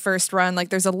its first run. Like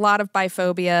there's a lot of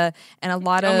biphobia and a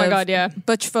lot of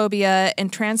butchphobia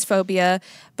and transphobia,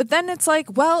 but then it's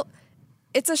like, well,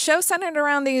 it's a show centered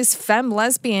around these femme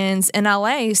lesbians in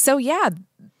LA, so yeah,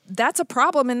 that's a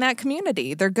problem in that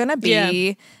community. They're going to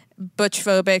be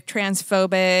butchphobic,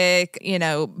 transphobic, you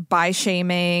know,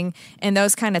 bi-shaming and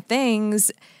those kind of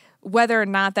things. Whether or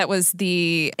not that was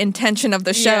the intention of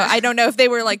the show, I don't know if they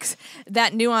were like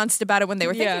that nuanced about it when they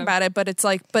were thinking about it, but it's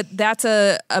like, but that's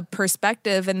a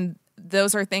perspective, and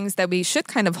those are things that we should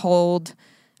kind of hold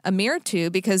a mirror to,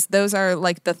 because those are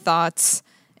like the thoughts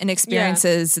and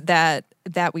experiences that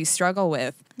we struggle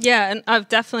with. Yeah, and I've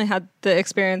definitely had the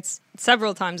experience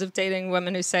several times of dating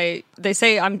women who say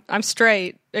I'm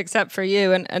straight except for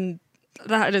you, and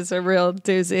that is a real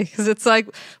doozy, because it's like,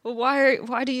 well,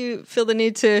 why do you feel the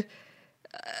need to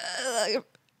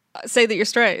say that you're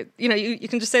straight? You know, you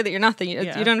can just say that you're nothing. You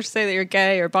don't have to say that you're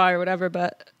gay or bi or whatever,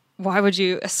 but why would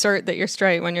you assert that you're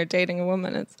straight when you're dating a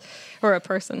woman or a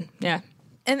person? Yeah.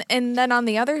 And then on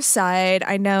the other side,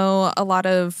 I know a lot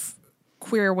of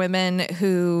queer women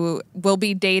who will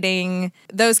be dating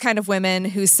those kind of women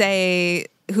who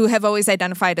have always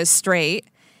identified as straight,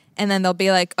 and then they'll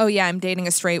be like, oh yeah, I'm dating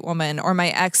a straight woman, or my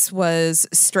ex was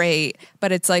straight,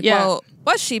 but it's like, well,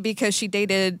 was she? Because she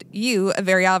dated you, a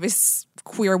very obvious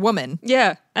queer woman.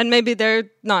 Yeah, and maybe they're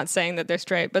not saying that they're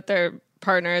straight, but their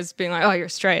partner is being like, oh, you're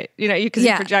straight, you know, because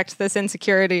you project this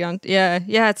insecurity on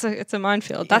it's a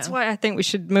minefield. That's why I think we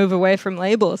should move away from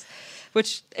labels.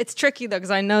 Which it's tricky though,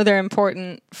 because I know they're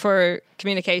important for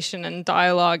communication and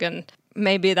dialogue, and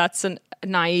maybe that's a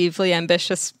naively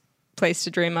ambitious place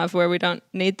to dream of where we don't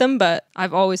need them, but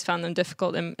I've always found them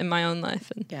difficult in my own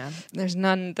life, and there's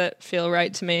none that feel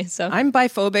right to me. So I'm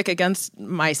biphobic against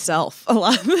myself a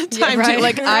lot of the time too.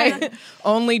 Like I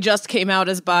only just came out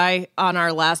as bi on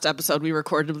our last episode we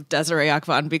recorded with Desiree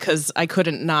Akvan, because I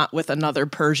couldn't not with another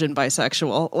Persian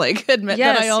bisexual like admit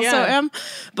that I also am.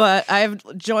 But I've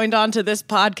joined on to this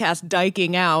podcast,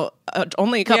 Dyking Out,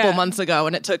 only a couple months ago,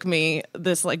 and it took me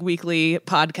this like weekly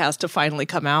podcast to finally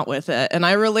come out with it. And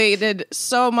I related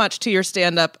so much to your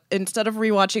stand-up. Instead of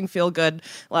rewatching Feel Good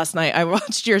last night, I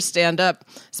watched your stand-up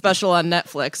special on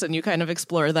Netflix, and you kind of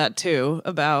explore that too,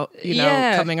 about, you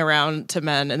know, coming around to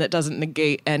men, and it doesn't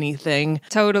negate anything.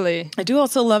 Totally. I do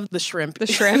also love the shrimp. The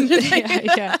shrimp.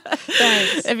 yeah.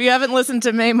 Thanks. If you haven't listened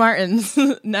to Mae Martin's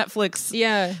Netflix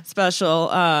special,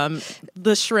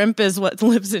 the shrimp is what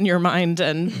lives in your mind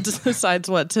and decides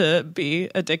what to be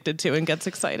addicted to and gets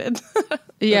excited.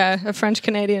 A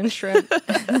French-Canadian shrimp.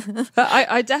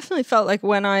 I definitely felt like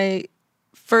when I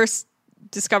first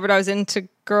discovered I was into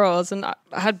girls, and I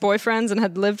had boyfriends and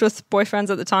had lived with boyfriends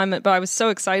at the time, but I was so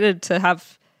excited to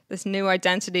have this new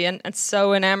identity and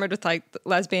so enamored with like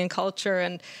lesbian culture,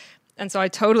 and so I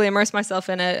totally immersed myself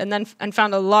in it, and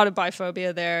found a lot of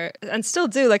biphobia there, and still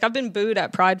do. Like I've been booed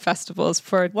at Pride festivals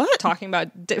for talking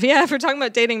about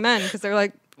dating men, because they're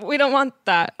like, we don't want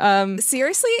that.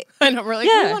 Seriously? I know, we're like,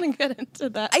 we want to get into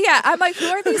that. Yeah, I'm like, who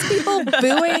are these people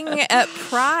booing at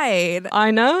Pride?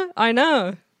 I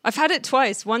know. I've had it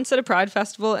twice. Once at a Pride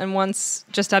festival and once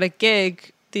just at a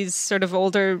gig. These sort of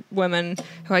older women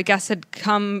who I guess had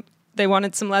come they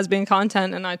wanted some lesbian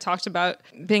content, and I talked about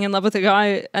being in love with a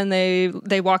guy, and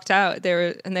they walked out.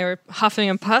 They were huffing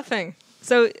and puffing.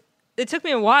 So it took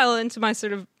me a while into my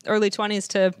sort of early 20s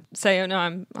to say, oh no,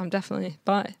 I'm definitely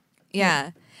bi. Yeah.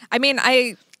 I mean,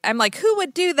 I'm like, who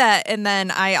would do that? And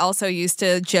then I also used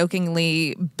to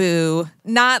jokingly boo,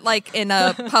 not like in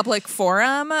a public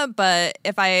forum, but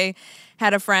if I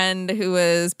had a friend who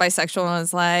was bisexual and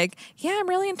was like, yeah, I'm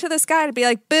really into this guy, to be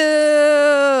like, boo.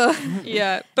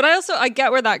 Yeah. But I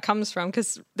get where that comes from,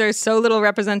 because there's so little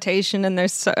representation, and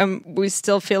there's we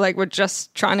still feel like we're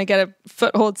just trying to get a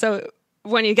foothold. So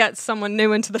when you get someone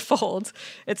new into the fold,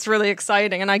 it's really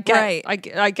exciting. And I get, Right.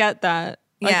 I get that.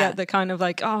 I Yeah. get the kind of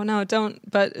like, oh no, don't,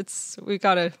 but we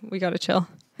gotta chill.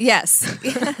 Yes.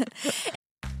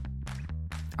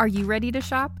 Are you ready to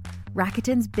shop?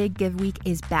 Rakuten's Big Give Week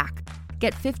is back.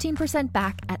 Get 15%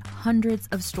 back at hundreds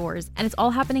of stores, and it's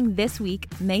all happening this week,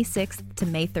 May 6th to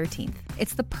May 13th.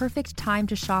 It's the perfect time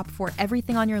to shop for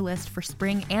everything on your list for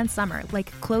spring and summer, like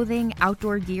clothing,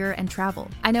 outdoor gear, and travel.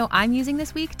 I know I'm using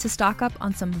this week to stock up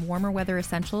on some warmer weather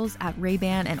essentials at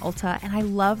Ray-Ban and Ulta, and I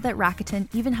love that Rakuten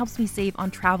even helps me save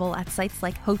on travel at sites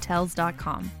like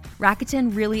Hotels.com.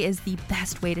 Rakuten really is the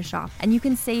best way to shop, and you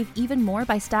can save even more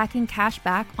by stacking cash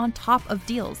back on top of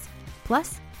deals.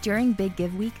 Plus, during Big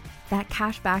Give Week, that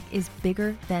cash back is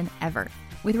bigger than ever.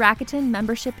 With Rakuten,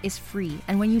 membership is free,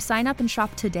 and when you sign up and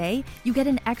shop today, you get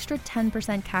an extra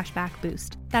 10% cash back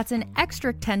boost. That's an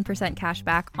extra 10% cash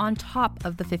back on top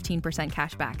of the 15%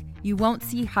 cash back. You won't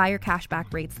see higher cash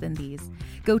back rates than these.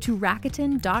 Go to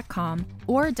Rakuten.com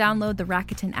or download the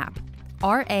Rakuten app.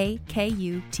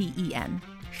 Rakuten.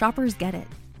 Shoppers get it.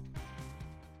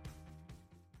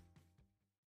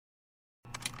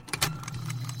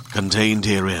 Contained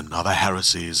herein are the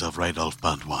heresies of Radolf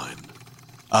Burntwine,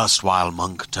 erstwhile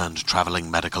monk turned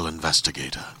traveling medical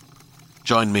investigator.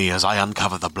 Join me as I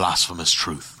uncover the blasphemous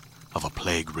truth of a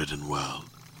plague-ridden world,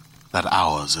 that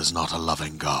ours is not a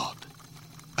loving God,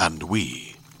 and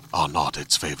we are not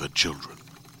its favored children.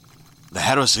 The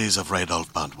heresies of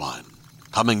Radolf Burntwine,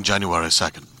 coming January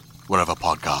 2nd, wherever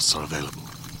podcasts are available.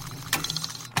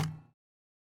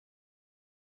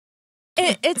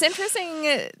 It's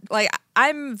interesting. Like,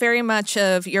 I'm very much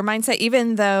of your mindset,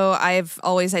 even though I've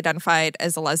always identified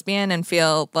as a lesbian and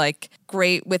feel like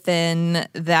great within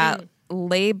that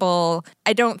label.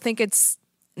 I don't think it's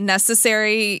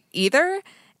necessary either.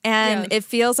 And it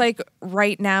feels like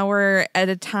right now we're at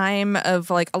a time of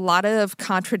like a lot of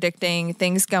contradicting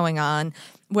things going on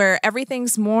where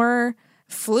everything's more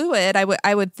fluid,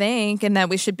 I would think, and that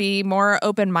we should be more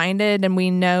open-minded, and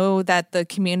we know that the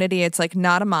community, it's like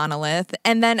not a monolith.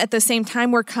 And then at the same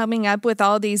time, we're coming up with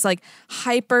all these like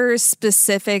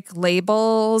hyper-specific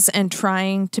labels and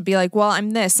trying to be like, well,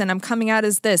 I'm this and I'm coming out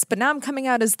as this, but now I'm coming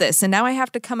out as this, and now I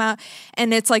have to come out.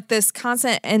 And it's like this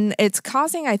constant, and it's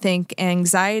causing, I think,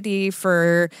 anxiety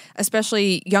for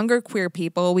especially younger queer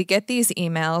people. We get these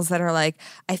emails that are like,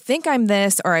 I think I'm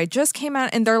this, or I just came out,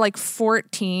 and they're like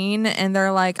 14, and they're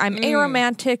like, I'm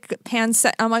aromantic,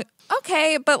 pansexual. I'm like,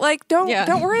 okay, but like, don't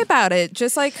worry about it.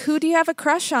 Just like, who do you have a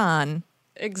crush on?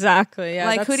 Exactly. Yeah.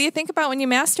 Like, who do you think about when you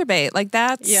masturbate? Like,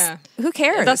 who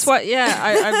cares? That's what. Yeah,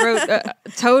 I wrote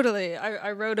totally.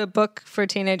 I wrote a book for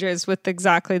teenagers with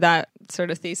exactly that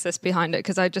sort of thesis behind it,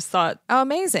 because I just thought, oh,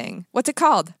 amazing. What's it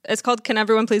called? It's called "Can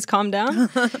Everyone Please Calm Down?"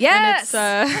 Yes.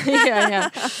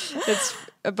 And it's it's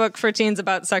a book for teens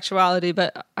about sexuality,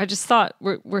 but I just thought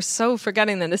we're so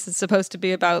forgetting that this is supposed to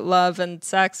be about love and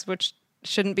sex, which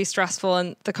shouldn't be stressful,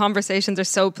 and the conversations are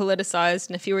so politicized,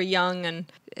 and if you were young,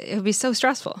 and it would be so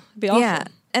stressful. It'd be awful. Yeah,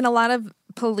 and a lot of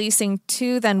policing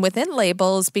too then within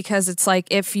labels, because it's like,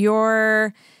 if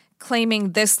you're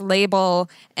claiming this label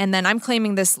and then I'm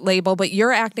claiming this label, but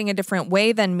you're acting a different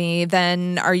way than me,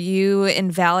 then are you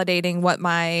invalidating what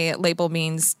my label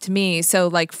means to me? So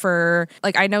like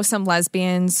I know some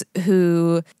lesbians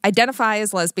who identify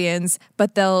as lesbians,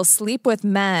 but they'll sleep with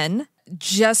men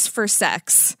just for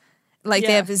sex. Like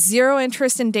they have zero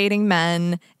interest in dating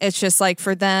men. It's just like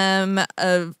for them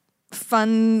a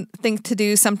fun thing to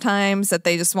do sometimes that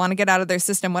they just want to get out of their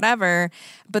system, whatever,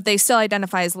 but they still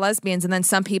identify as lesbians. And then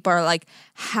some people are like,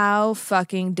 how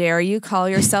fucking dare you call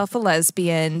yourself a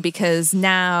lesbian? Because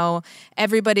now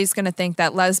everybody's going to think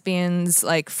that lesbians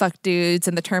like fuck dudes,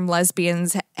 and the term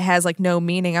lesbians has like no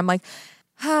meaning. I'm like,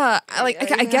 I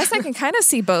guess I can kind of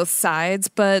see both sides,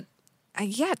 but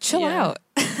chill out.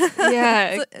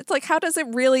 Yeah. It's like, how does it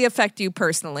really affect you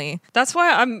personally? That's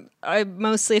why I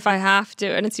mostly, if I have to,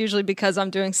 and it's usually because I'm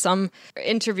doing some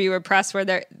interview or press where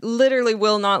they literally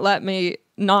will not let me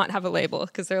not have a label,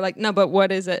 because they're like, no, but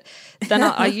what is it? Then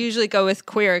I usually go with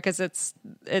queer, because it's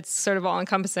sort of all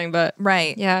encompassing. But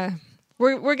right, yeah,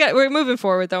 We're moving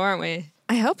forward though, aren't we?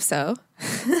 I hope so.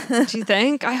 Do you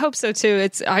think? I hope so too.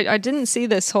 I didn't see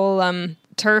this whole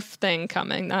turf thing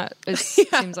coming. That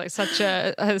seems like such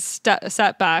a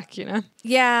setback, you know?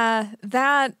 Yeah,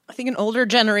 that... I think an older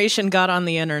generation got on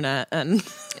the internet and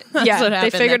that's yeah, what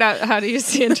happened they figured there. out how to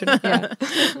use the internet.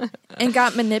 Yeah. and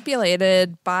got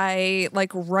manipulated by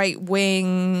like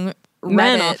right-wing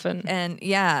Men Reddit. often. And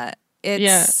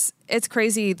it's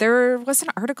crazy. There was an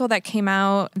article that came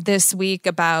out this week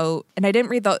about, and I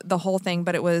didn't read the whole thing,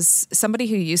 but it was somebody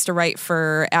who used to write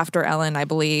for After Ellen, I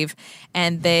believe,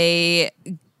 and they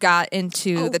got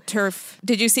into the turf.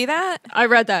 Did you see that? I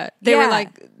read that. They Yeah. were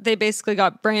like, they basically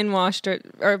got brainwashed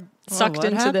or sucked what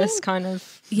into this happened? kind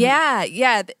of.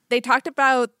 Yeah. They talked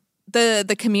about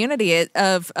the community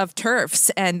of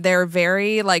TERFs, and they're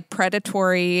very like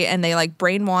predatory, and they like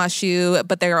brainwash you,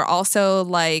 but they are also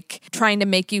like trying to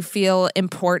make you feel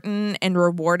important and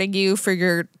rewarding you for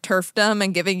your TERFdom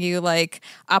and giving you like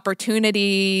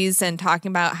opportunities and talking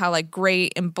about how like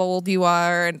great and bold you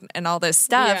are and all this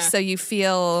stuff. Yeah. So you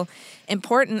feel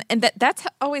important. And that's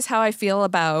always how I feel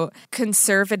about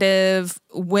conservative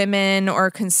women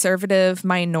or conservative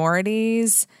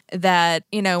minorities, that,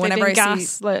 you know, They've whenever been I see...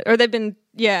 gaslit, or they've been,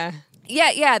 yeah.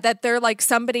 Yeah, that they're like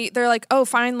they're like, oh,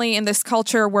 finally in this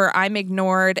culture where I'm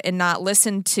ignored and not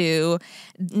listened to,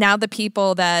 now the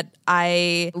people that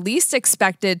I least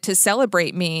expected to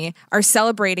celebrate me are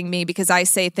celebrating me because I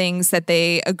say things that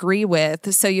they agree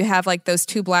with. So you have like those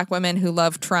two black women who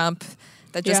love Trump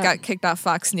that just Yeah. got kicked off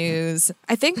Fox News.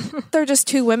 I think they're just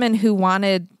two women who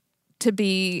wanted to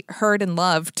be heard and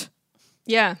loved.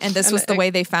 Yeah. And this was the way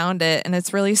they found it. And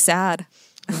it's really sad.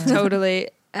 Totally.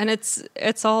 And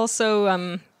it's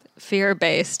also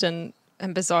fear-based and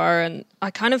bizarre. And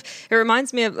it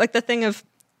reminds me of like the thing of,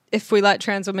 if we let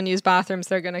trans women use bathrooms,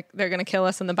 they're gonna kill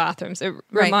us in the bathrooms. It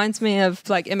reminds me of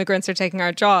like immigrants are taking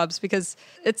our jobs, because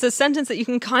it's a sentence that you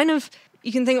can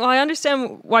think, well, I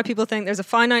understand why people think there's a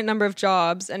finite number of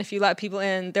jobs, and if you let people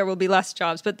in, there will be less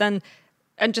jobs. But then,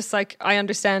 and just like I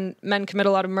understand men commit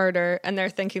a lot of murder, and they're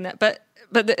thinking that, but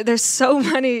there's so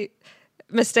many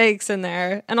mistakes in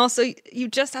there, and also you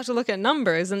just have to look at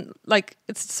numbers, and like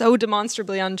it's so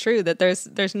demonstrably untrue that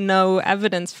there's no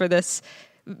evidence for this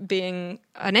being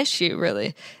an issue,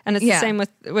 really. And it's the same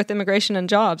with immigration and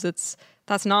jobs.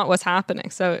 That's not what's happening.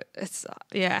 So it's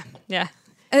you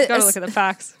gotta look at the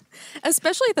facts.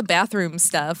 Especially the bathroom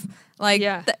stuff. Like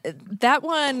that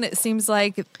one seems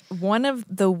like one of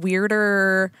the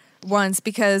weirder ones,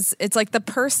 because it's like the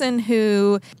person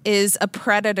who is a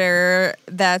predator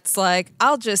that's like,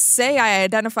 I'll just say I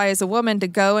identify as a woman to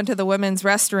go into the women's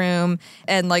restroom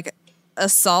and like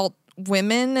assault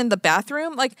women in the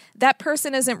bathroom. Like that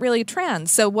person isn't really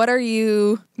trans. So what are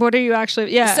you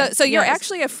actually? Yeah. So you're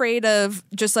actually afraid of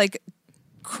just like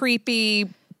creepy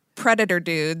predator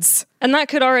dudes. And that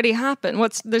could already happen.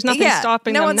 There's nothing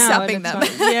stopping them now. No one's stopping them.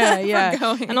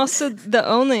 Yeah. And also the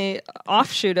only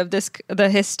offshoot of the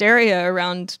hysteria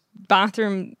around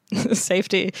bathroom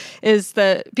safety is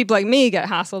that people like me get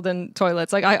hassled in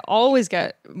toilets. Like I always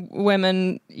get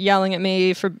women yelling at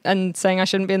me and saying I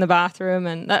shouldn't be in the bathroom,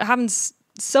 and that happens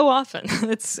so often.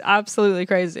 It's absolutely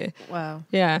crazy. Wow.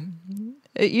 Yeah.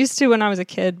 It used to when I was a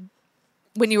kid.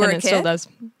 When you were a kid? It still does.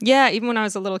 Yeah, even when I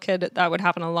was a little kid, that would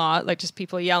happen a lot. Like just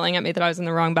people yelling at me that I was in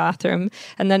the wrong bathroom.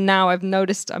 And then now I've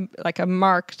noticed a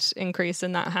marked increase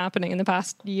in that happening in the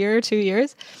past year, 2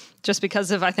 years, just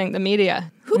because of, I think, the media.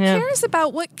 Who cares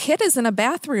about what kid is in a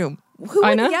bathroom? Who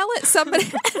would yell at somebody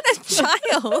and a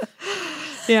child?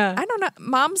 Yeah. I don't know.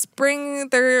 Moms bring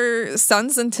their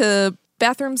sons into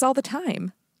bathrooms all the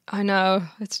time. I know.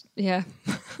 Yeah.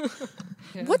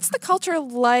 What's the culture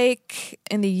like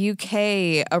in the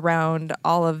UK around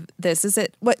all of this? Is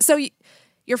it what? So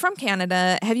you're from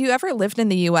Canada. Have you ever lived in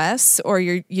the US, or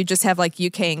you just have like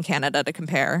UK and Canada to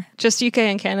compare? Just UK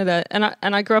and Canada.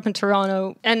 And I grew up in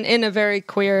Toronto and in a very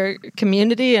queer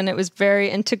community, and it was very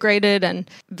integrated and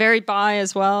very bi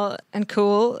as well, and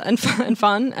cool and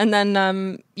fun. And then,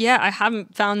 I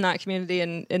haven't found that community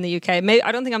in the UK. Maybe,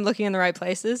 I don't think I'm looking in the right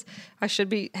places. I should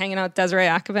be hanging out with Desiree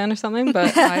Akhavan or something,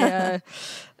 but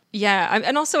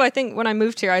and also I think when I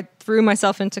moved here, I threw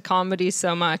myself into comedy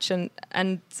so much,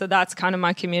 and so that's kind of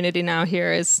my community now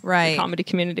here is the comedy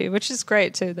community, which is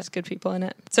great too. There's good people in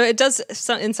it. So it does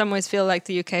in some ways feel like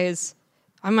the UK is,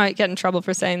 I might get in trouble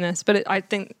for saying this, but I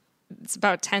think it's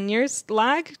about 10 years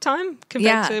lag time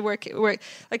compared to where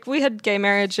like we had gay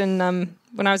marriage when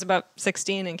I was about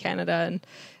 16 in Canada, and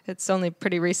it's only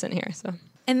pretty recent here. So,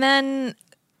 and then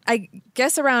I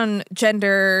guess around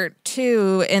gender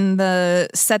too, in the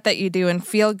set that you do in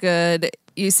Feel Good,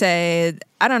 you say,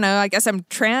 I don't know, I guess I'm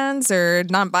trans or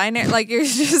non-binary. Like, you're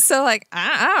just so like,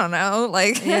 I don't know.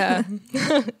 Like, yeah.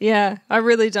 Yeah, I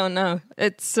really don't know.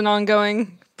 It's an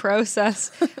ongoing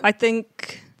process. I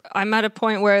think I'm at a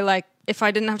point where, like, if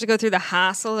I didn't have to go through the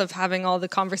hassle of having all the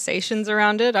conversations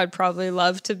around it, I'd probably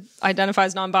love to identify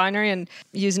as non-binary and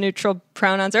use neutral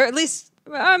pronouns, or at least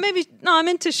maybe, no, I'm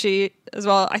into she as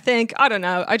well. I think, I don't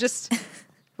know. I just,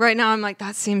 right now I'm like,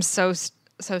 that seems so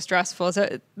stressful.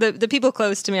 So the people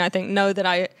close to me, I think, know that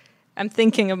I am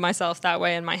thinking of myself that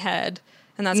way in my head.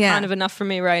 And that's kind of enough for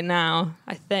me right now,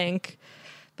 I think.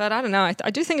 But I don't know.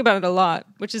 I do think about it a lot,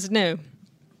 which is new.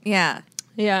 Yeah.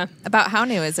 Yeah. About how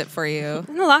new is it for you?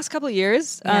 In the last couple of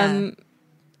years. And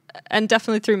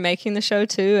definitely through making the show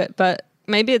too. But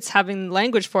maybe it's having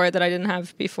language for it that I didn't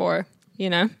have before, you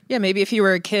know? Yeah, maybe if you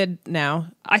were a kid now.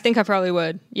 I think I probably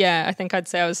would. Yeah, I think I'd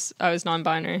say I was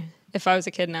non-binary if I was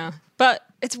a kid now. But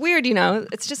it's weird, you know?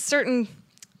 It's just certain,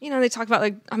 you know, they talk about,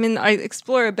 like, I mean, I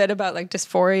explore a bit about, like,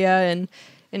 dysphoria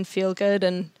and feel good.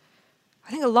 And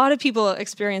I think a lot of people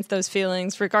experience those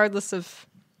feelings regardless of,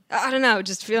 I don't know,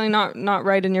 just feeling not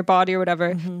right in your body or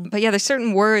whatever. Mm-hmm. But yeah, there's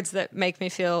certain words that make me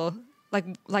feel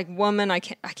like woman. I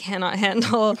cannot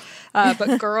handle,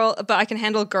 but girl. But I can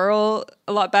handle girl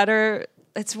a lot better.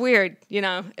 It's weird, you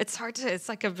know. It's hard to. It's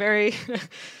like a very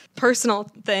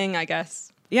personal thing, I guess.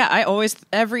 Yeah,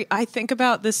 I think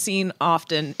about this scene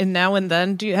often, and Now and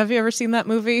Then. Have you ever seen that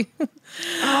movie?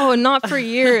 Oh, not for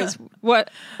years. What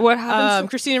happens?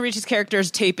 Christina Ricci's character is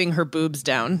taping her boobs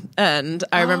down, and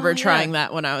I remember trying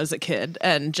that when I was a kid,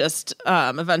 and just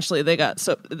eventually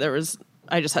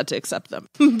I just had to accept them.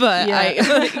 But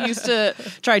I used to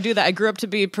try to do that. I grew up to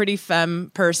be a pretty femme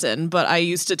person, but I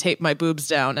used to tape my boobs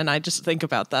down, and I just think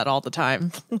about that all the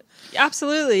time.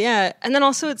 Absolutely, yeah. And then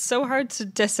also it's so hard to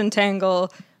disentangle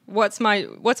what's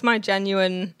my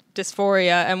genuine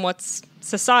dysphoria and what's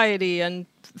society and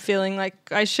feeling like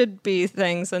I should be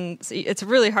things. And it's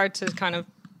really hard to kind of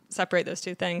separate those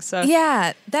two things. So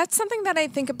yeah, that's something that I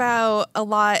think about a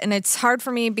lot, and it's hard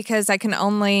for me because I can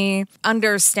only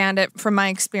understand it from my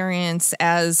experience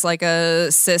as like a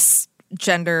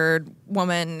cisgendered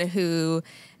woman who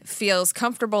feels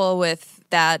comfortable with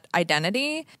that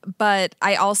identity. But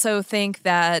I also think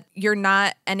that you're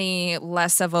not any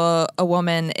less of a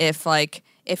woman if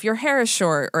your hair is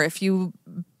short, or if you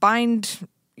bind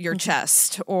your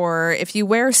chest, or if you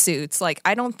wear suits. Like,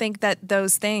 I don't think that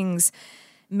those things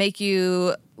make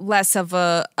you less of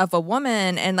a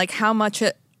woman. And like, how much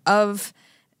of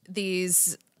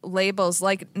these labels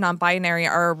like non-binary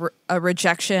are a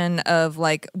rejection of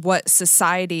like what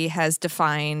society has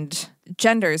defined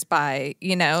genders by,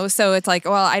 you know? So it's like,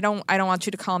 well, I don't want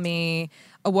you to call me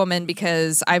a woman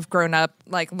because I've grown up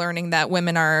like learning that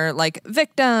women are like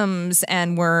victims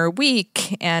and we're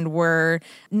weak and we're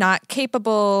not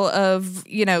capable of,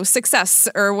 you know, success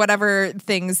or whatever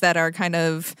things that are kind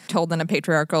of told in a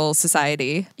patriarchal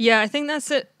society. Yeah, I think that's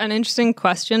an interesting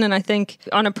question. And I think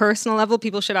on a personal level,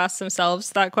 people should ask themselves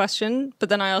that question. But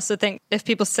then I also think if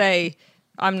people say,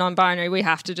 I'm non-binary, we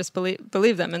have to just believe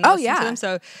them and listen to them.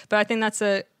 So, but I think that's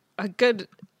a good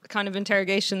kind of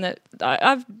interrogation that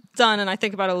I've done and I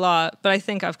think about a lot, but I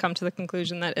think I've come to the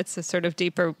conclusion that it's a sort of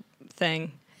deeper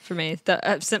thing for me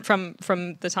that from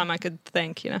the time I could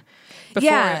think, you know.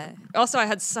 Before also, I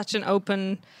had such an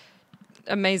open,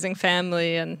 amazing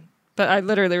family, but I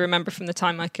literally remember from the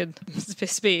time I could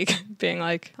speak being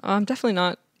like, oh, I'm definitely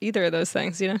not either of those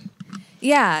things, you know.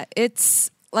 Yeah, it's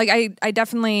like I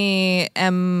definitely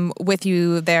am with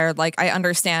you there. Like, I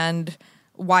understand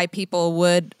why people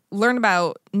would learn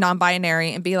about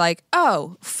non-binary and be like,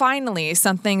 oh, finally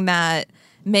something that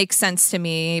makes sense to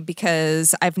me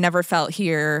because I've never felt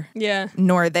here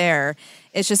nor there.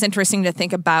 It's just interesting to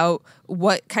think about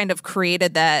what kind of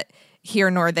created that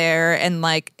here nor there. And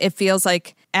like, it feels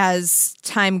like as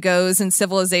time goes in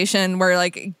civilization, we're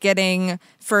like getting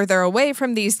further away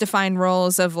from these defined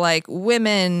roles of like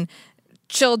women,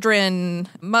 children,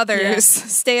 mothers,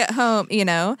 stay at home, you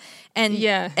know?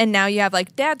 And now you have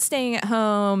like dad staying at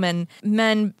home and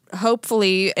men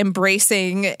hopefully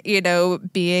embracing, you know,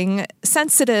 being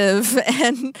sensitive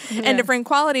and different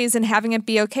qualities and having it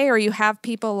be okay. Or you have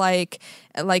people like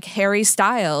Harry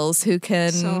Styles who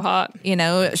can, so hot, you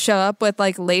know, show up with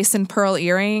like lace and pearl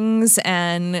earrings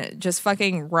and just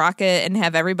fucking rock it and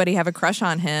have everybody have a crush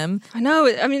on him. I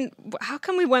know. I mean, how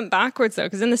come we went backwards though?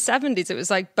 Because in the 70s it was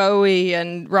like Bowie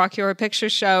and Rocky Horror Picture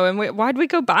Show, and why'd we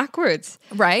go backwards?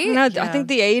 Right? I think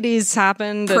the 80s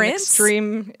happened. Prince?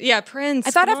 Extreme. Yeah, Prince.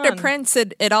 I thought after on? Prince,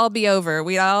 it'd all be over.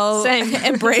 We'd all Same.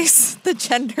 embrace the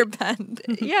gender bend.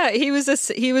 Yeah, he was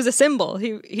a symbol.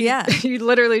 He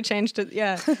literally changed it.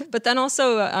 Yeah, but then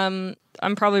also,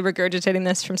 I'm probably regurgitating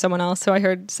this from someone else who I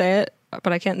heard say it,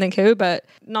 but I can't think who. But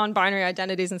non-binary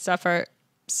identities and stuff are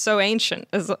so ancient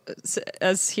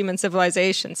as human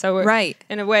civilization. So right,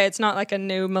 in a way, it's not like a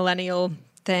new millennial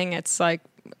thing. It's like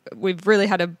we've really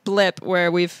had a blip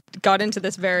where we've got into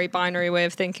this very binary way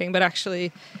of thinking, but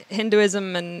actually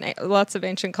Hinduism and lots of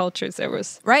ancient cultures, there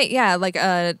was... Right, yeah, like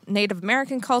Native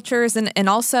American cultures, and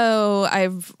also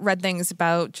I've read things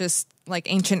about just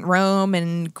like ancient Rome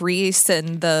and Greece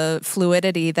and the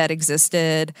fluidity that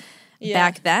existed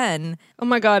back then. Oh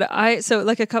my God,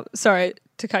 sorry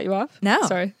to cut you off. No.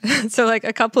 Sorry. So like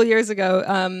a couple years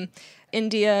ago,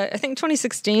 India, I think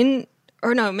 2016...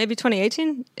 or no, maybe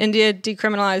 2018, India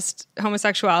decriminalized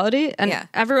homosexuality. And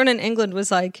everyone in England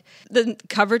was like, the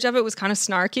coverage of it was kind of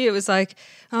snarky. It was like,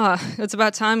 oh, it's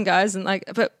about time, guys. And like,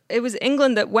 but it was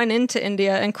England that went into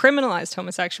India and criminalized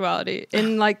homosexuality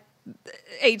in like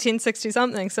 1860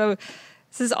 something. So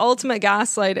this is ultimate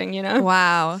gaslighting, you know?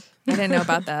 Wow. I didn't know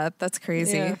about that. That's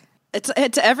crazy. Yeah.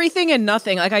 It's everything and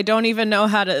nothing. Like, I don't even know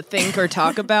how to think or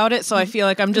talk about it, so I feel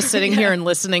like I'm just sitting here and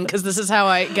listening because this is how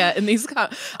I get in these.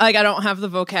 Like, I don't have the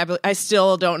vocabulary. I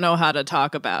still don't know how to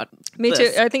talk about. Me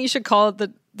this. too. I think you should call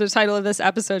it the title of this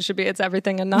episode should be "It's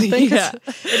Everything and Nothing." Yeah.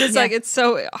 It is like it's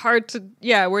so hard to.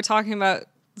 Yeah, we're talking about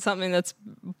something that's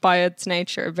by its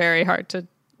nature very hard to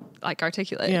like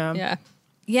articulate. Yeah.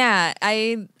 Yeah,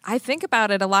 I think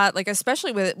about it a lot. Like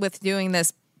especially with doing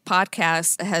this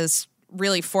podcast has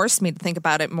really forced me to think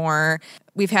about it more.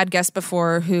 We've had guests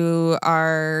before who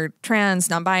are trans,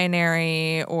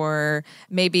 non-binary, or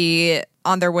maybe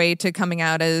on their way to coming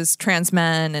out as trans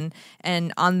men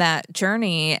and on that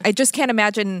journey. I just can't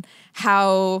imagine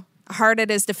how hard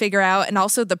it is to figure out, and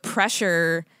also the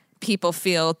pressure people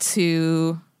feel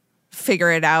to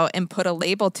figure it out and put a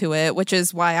label to it, which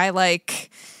is why I like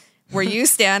where you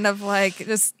stand of like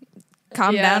just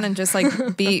calm down and just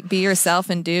like be yourself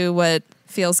and do what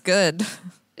feels good.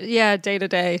 Yeah, day to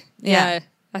day. Yeah.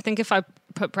 I think if I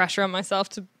put pressure on myself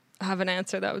to have an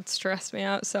answer, that would stress me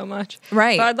out so much.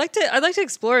 Right. But I'd like to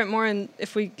explore it more, and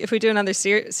if we do another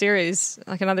series,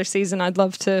 like another season, I'd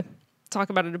love to talk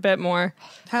about it a bit more.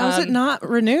 How is it not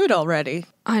renewed already?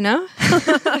 I know.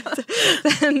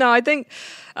 No, I think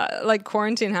like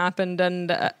quarantine happened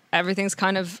and everything's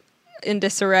kind of in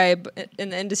disarray in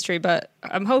the industry, but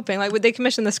I'm hoping like they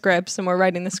commission the scripts and we're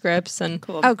writing the scripts and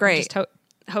Cool. Oh, great. just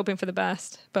hoping for the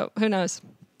best, but who knows?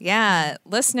 Yeah,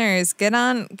 listeners, get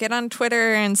on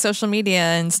Twitter and social media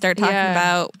and start talking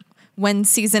about when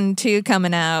season 2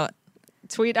 coming out.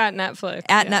 Tweet at Netflix.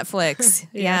 Netflix.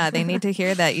 Yeah, they need to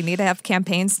hear that. You need to have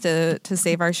campaigns to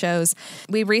save our shows.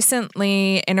 We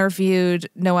recently interviewed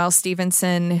Noelle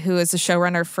Stevenson, who is a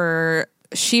showrunner for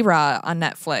She-Ra on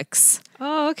Netflix.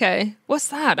 Oh, okay. What's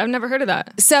that? I've never heard of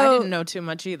that. So I didn't know too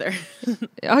much either.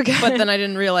 Okay. But then I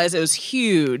didn't realize it was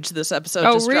huge. This episode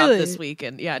just dropped this week,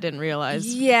 and I didn't realize.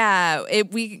 Yeah,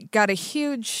 we got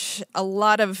a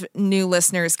lot of new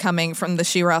listeners coming from the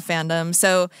She-Ra fandom.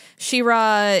 So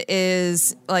She-Ra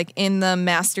is like in the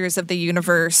Masters of the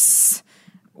Universe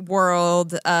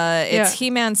world. It's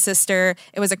He-Man's sister.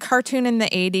 It was a cartoon in the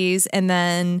 80s, and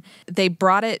then they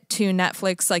brought it to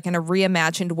Netflix like in a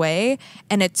reimagined way,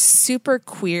 and it's super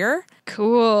queer.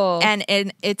 Cool. And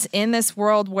it's in this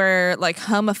world where like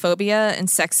homophobia and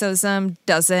sexism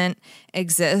doesn't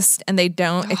exist, and they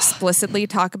don't explicitly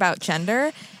talk about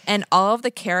gender. And all of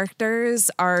the characters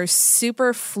are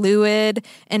super fluid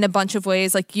in a bunch of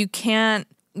ways. Like you can't,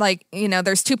 like, you know,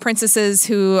 there's 2 princesses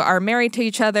who are married to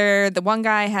each other. The one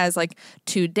guy has like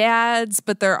 2 dads,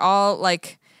 but they're all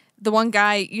like, the one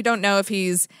guy, you don't know if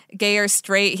he's gay or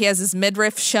straight. He has his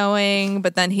midriff showing,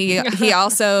 but then he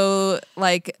also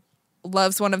like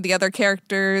loves one of the other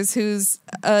characters who's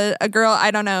a girl. I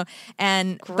don't know.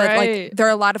 But like there are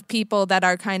a lot of people that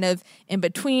are kind of in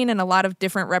between and a lot of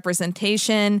different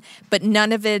representation, but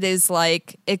none of it is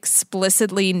like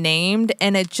explicitly named,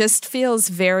 and it just feels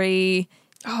very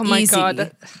oh my easy.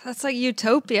 God, that's like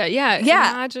utopia. Yeah.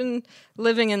 Imagine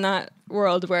living in that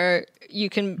world where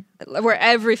where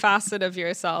every facet of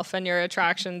yourself and your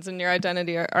attractions and your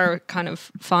identity are kind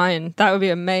of fine. That would be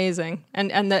amazing.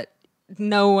 And that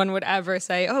no one would ever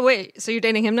say, oh wait, so you're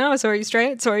dating him now? So are you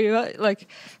straight? So are you like,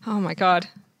 oh my God.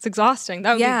 It's exhausting.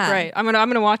 That would be great. I'm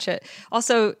gonna watch it.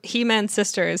 Also, He-Man's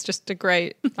sister is just a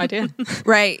great idea.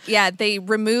 Right. Yeah. They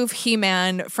remove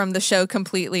He-Man from the show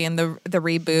completely in the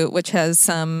reboot, which has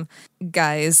some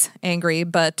guys angry,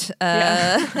 but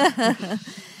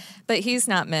but he's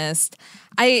not missed.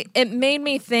 It made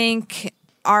me think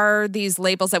are these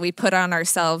labels that we put on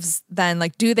ourselves then,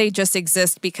 like, do they just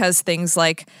exist because things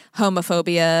like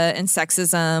homophobia and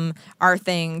sexism are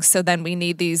things? So then we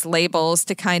need these labels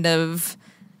to kind of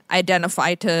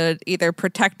identify to either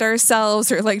protect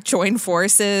ourselves or like join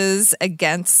forces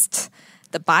against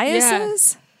the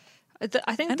biases.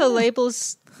 I think the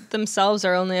labels themselves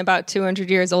are only about 200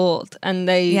 years old, and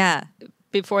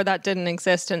before that didn't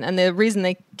exist. And the reason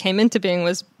they came into being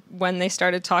was when they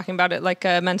started talking about it like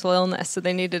a mental illness. So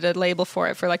they needed a label for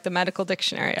it, for like the medical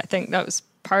dictionary. I think that was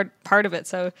part of it.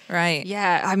 So, right.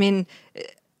 Yeah. I mean,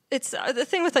 it's the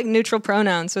thing with like neutral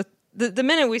pronouns. With the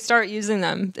minute we start using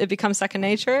them, it becomes second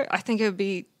nature. I think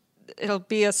it'll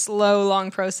be a slow,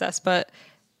 long process, but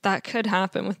that could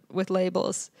happen with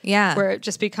labels. Yeah. Where it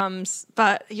just becomes,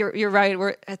 but you're right.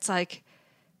 It's like,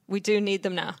 we do need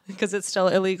them now because it's still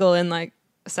illegal in like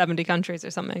 70 countries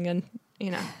or something. And,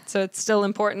 so it's still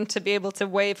important to be able to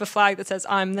wave a flag that says,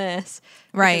 I'm this.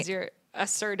 Right. Because you're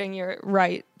asserting your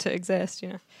right to exist,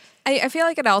 I feel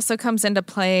like it also comes into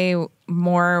play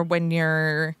more when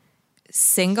you're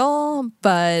single,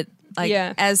 but like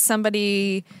as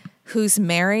somebody who's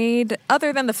married,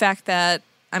 other than the fact that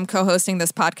I'm co-hosting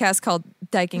this podcast called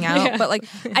Dyking Out, but like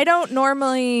I don't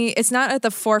normally, it's not at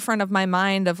the forefront of my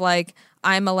mind of like,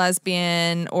 I'm a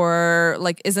lesbian or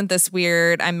like, isn't this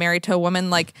weird? I'm married to a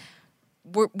woman. Like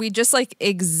we just like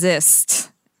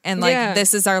exist and like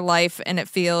this is our life and it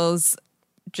feels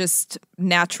just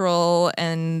natural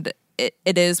and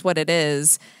it is what it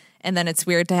is. And then it's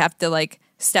weird to have to like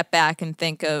step back and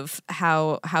think of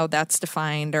how that's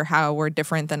defined or how we're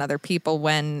different than other people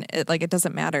when it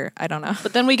doesn't matter. I don't know.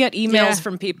 But then we get emails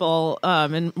from people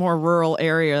in more rural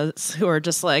areas who are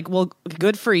just like, well,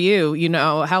 good for you.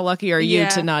 How lucky are you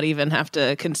to not even have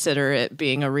to consider it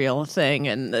being a real thing?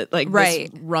 And this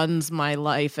runs my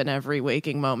life in every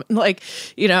waking moment.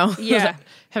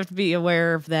 Have to be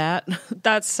aware of that.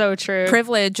 That's so true.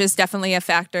 Privilege is definitely a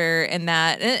factor in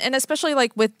that. And especially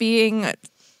like with being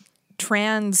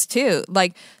trans too.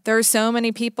 Like there are so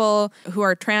many people who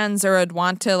are trans or would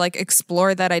want to like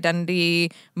explore that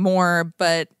identity more,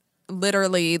 but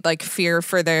literally like fear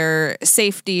for their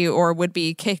safety or would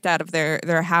be kicked out of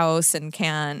their house and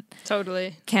can't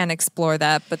explore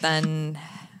that. But then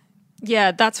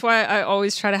that's why I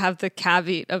always try to have the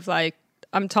caveat of like,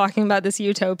 I'm talking about this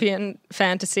utopian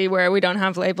fantasy where we don't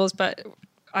have labels, but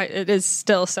it is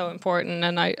still so important.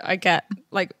 And I get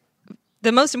like,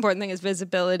 the most important thing is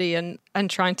visibility and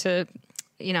trying to,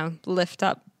 lift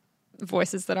up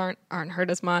voices that aren't heard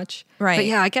as much. Right.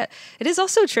 But I get it is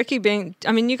also tricky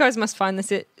you guys must find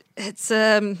this. It's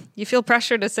you feel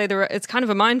pressure to say it's kind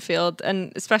of a minefield,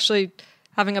 and especially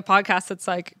having a podcast that's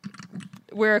like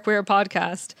we're a queer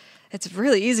podcast. It's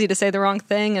really easy to say the wrong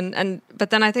thing,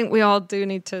 but then I think we all do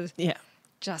need to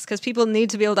just because people need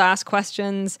to be able to ask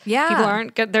questions. Yeah.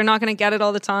 People they're not going to get it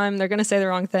all the time. They're going to say the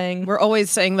wrong thing. We're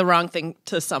always saying the wrong thing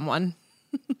to someone.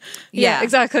 Yeah,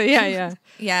 exactly. Yeah.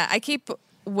 Yeah. I keep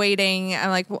waiting.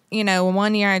 I'm like,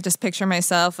 1 year I just picture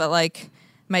myself at like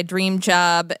my dream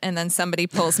job and then somebody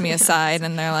pulls me aside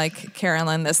and they're like,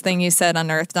 Carolyn, this thing you said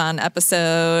unearthed on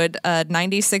episode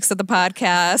 96 of the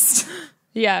podcast.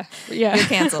 Yeah. You're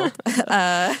canceled.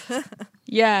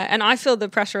 Yeah, and I feel the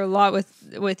pressure a lot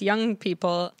with young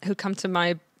people who come to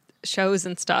my shows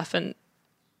and stuff, and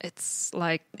it's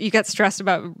like you get stressed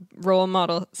about role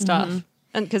model stuff,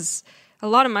 and because a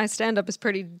lot of my stand-up is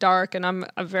pretty dark, and I'm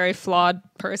a very flawed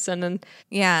person, and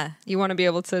you want to be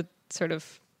able to sort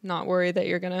of not worry that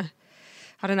you're gonna,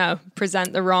 I don't know,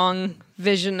 present the wrong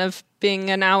vision of being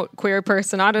an out queer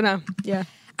person. I don't know. Yeah.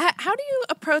 How do you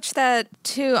approach that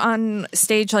too on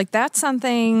stage? Like that's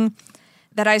something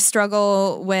that I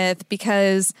struggle with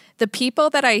because the people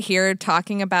that I hear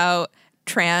talking about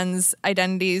trans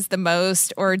identities the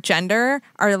most or gender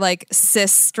are like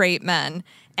cis straight men.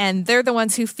 And they're the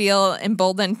ones who feel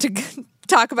emboldened to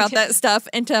talk about that stuff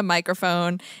into a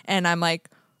microphone. And I'm like,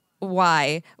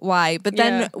 why? But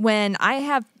then when I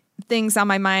have things on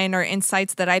my mind or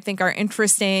insights that I think are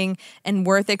interesting and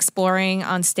worth exploring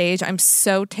on stage, I'm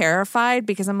so terrified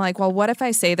because I'm like, well, what if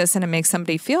I say this and it makes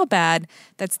somebody feel bad?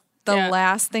 That's the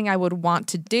last thing I would want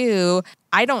to do.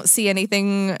 I don't see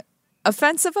anything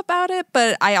offensive about it,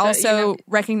 but I also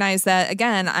recognize that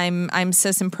again, I'm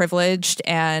cis and privileged,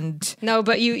 and no,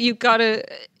 but you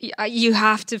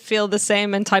have to feel the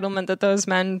same entitlement that those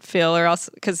men feel, or else,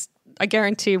 because I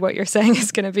guarantee what you're saying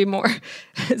is going to be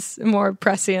more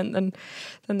prescient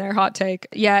than their hot take.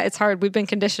 Yeah, it's hard. We've been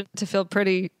conditioned to feel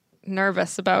pretty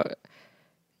nervous about,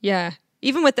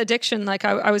 even with addiction. Like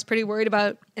I was pretty worried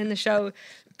about in the show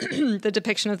the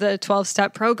depiction of the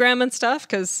 12-step program and stuff,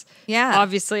 because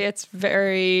obviously it's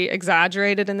very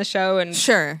exaggerated in the show and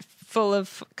Sure. full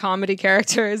of comedy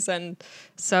characters, and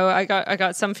so I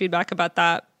got some feedback about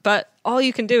that. But all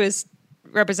you can do is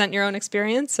represent your own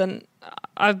experience, and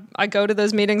I go to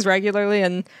those meetings regularly,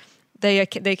 and they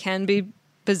can be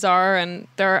bizarre, and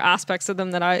there are aspects of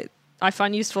them that I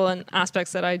find useful and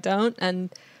aspects that I don't, and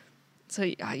so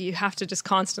you have to just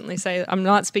constantly say, I'm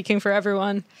not speaking for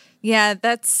everyone. Yeah,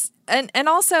 that's and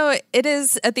also it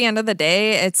is, at the end of the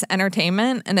day, it's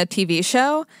entertainment and a TV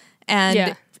show,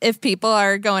 and if people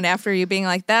are going after you being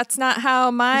like, that's not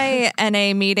how my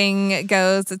NA meeting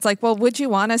goes, it's like, well, would you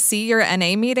want to see your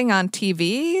NA meeting on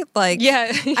TV? Like,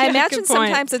 I imagine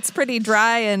sometimes it's pretty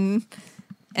dry and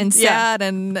sad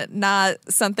and not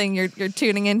something you're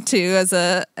tuning into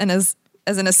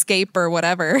as an escape or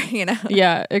whatever, you know?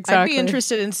 Yeah, exactly. I'd be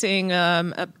interested in seeing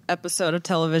an episode of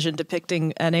television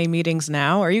depicting NA meetings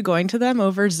now. Are you going to them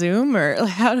over Zoom or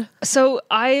how? So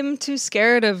I'm too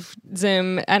scared of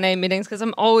Zoom NA meetings because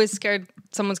I'm always scared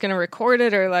someone's going to record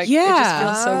it or like it just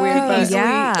feels so weird. But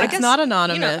I guess, it's not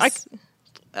anonymous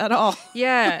at all.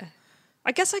 Yeah.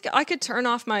 I guess I could turn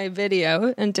off my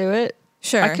video and do it.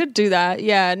 Sure. I could do that.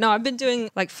 Yeah. No, I've been doing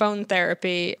like phone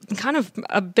therapy. Kind of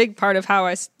a big part of how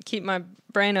I keep my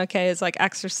brain okay is like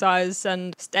exercise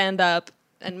and stand up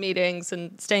and meetings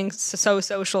and staying so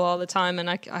social all the time. And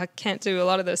I can't do a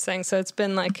lot of those things. So it's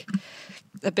been like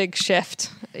a big shift.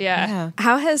 Yeah.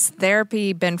 How has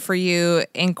therapy been for you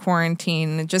in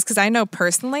quarantine? Just because I know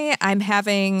personally, I'm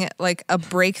having like a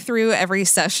breakthrough every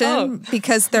session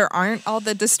because there aren't all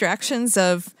the distractions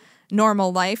of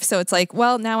normal life. So it's like,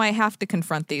 well, now I have to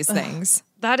confront these things.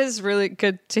 That is really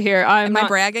good to hear. Am I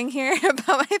bragging here about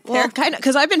my therapy? Well, kind of,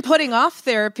 because I've been putting off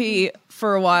therapy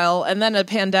for a while, and then a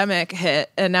pandemic hit,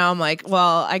 and now I'm like,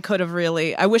 well, I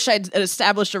wish I'd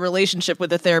established a relationship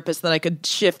with a therapist that I could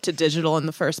shift to digital in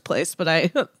the first place, but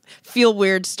I feel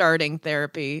weird starting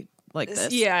therapy like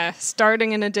this. Yeah,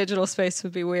 starting in a digital space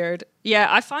would be weird. Yeah,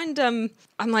 I find I'm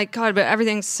like, God, but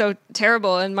everything's so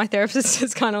terrible, and my therapist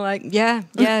is kind of like, yeah,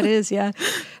 it is, yeah.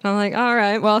 And I'm like, all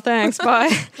right, well, thanks, bye.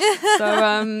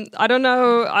 So I don't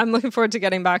know. I'm looking forward to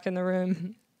getting back in the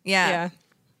room. Yeah.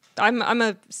 I'm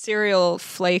a serial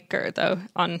flaker though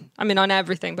on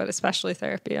everything, but especially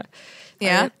therapy.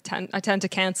 I tend to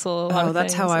cancel a lot of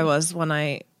that's things. how I was when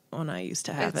I used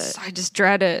to have it. I just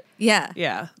dread it.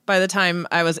 Yeah. By the time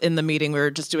I was in the meeting, we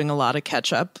were just doing a lot of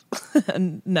catch up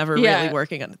and never really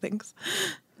working on things.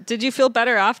 Did you feel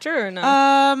better after or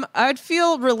no? I'd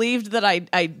feel relieved that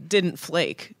I didn't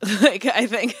flake. Like, I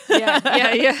think.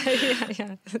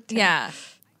 Yeah.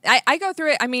 I go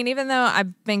through it. I mean, even though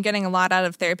I've been getting a lot out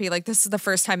of therapy, like this is the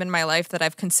first time in my life that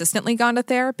I've consistently gone to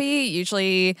therapy.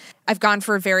 Usually I've gone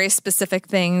for very specific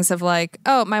things of like,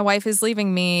 oh, my wife is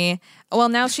leaving me. Well,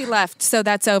 now she left, so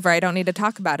that's over. I don't need to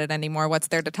talk about it anymore. What's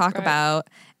there to talk about?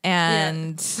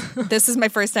 And this is my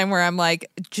first time where I'm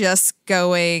like just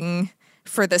going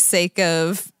for the sake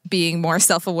of being more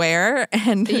self-aware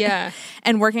and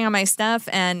working on my stuff.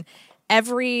 And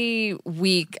every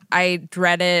week I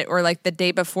dread it, or like the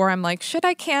day before I'm like, should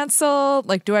I cancel?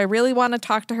 Like, do I really want to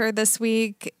talk to her this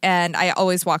week? And I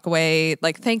always walk away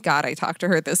like, thank God I talked to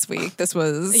her this week. This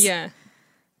was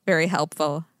very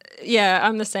helpful. Yeah,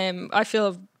 I'm the same. I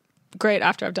feel great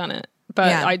after I've done it,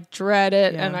 but I dread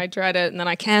it and I dread it, and then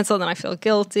I cancel, and then I feel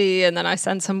guilty, and then I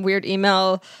send some weird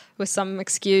email with some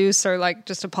excuse or like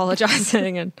just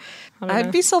apologizing. And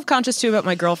I'd be self-conscious too about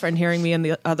my girlfriend hearing me in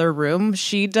the other room.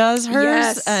 She does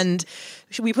hers, and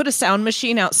we put a sound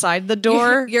machine outside the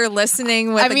door. You're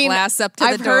listening with a glass up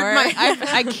to the door.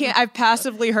 I've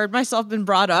passively heard myself been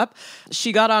brought up.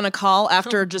 She got on a call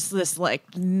after just this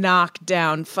like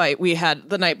knockdown fight we had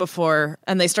the night before,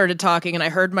 and they started talking, and I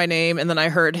heard my name, and then I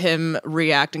heard him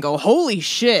react and go, holy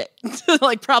shit.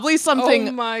 Like probably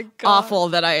something awful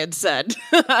that I had said.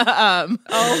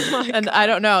 And I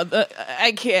don't know.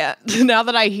 I can't. Now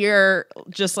that I hear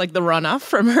just like the run up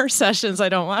from her sessions, I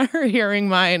don't want her hearing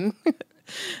mine.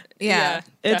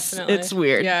 It's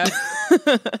weird. Yeah.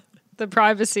 The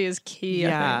privacy is key.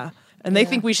 I think. And they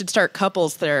think we should start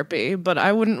couples therapy, but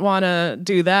I wouldn't want to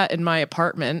do that in my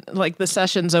apartment. Like the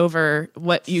session's over,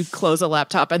 you close a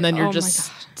laptop and then you're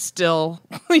just still,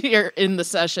 you're in the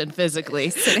session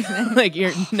physically. Like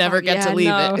you never get to leave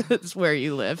it. It's where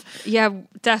you live. Yeah,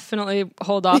 definitely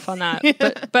hold off on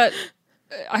that. But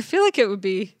I feel like it would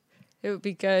be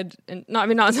good. And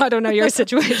I don't know your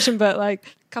situation, but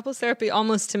like couples therapy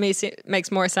almost to me makes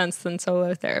more sense than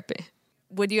solo therapy.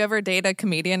 Would you ever date a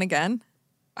comedian again?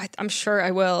 I'm sure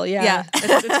I will. Yeah.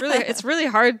 It's really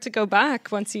hard to go back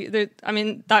once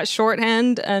that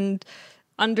shorthand, and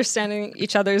understanding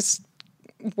each other's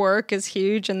work is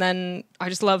huge, and then I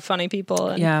just love funny people.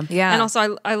 And, Yeah. And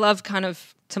also I love kind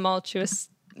of tumultuous,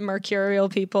 mercurial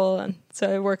people, and so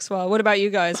it works well. What about you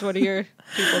guys? What do your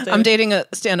people do? I'm dating a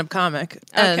stand-up comic,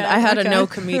 and Okay, I had a okay. no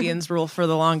comedians rule for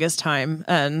the longest time,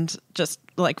 and just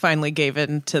like finally gave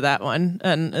in to that one.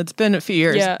 And it's been a few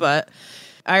years, Yeah. but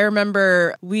I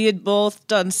remember we had both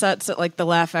done sets at like the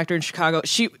Laugh Factory in Chicago.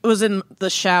 She was in the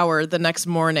shower the next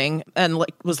morning and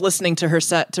like was listening to her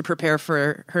set to prepare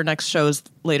for her next shows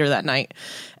later that night.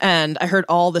 And I heard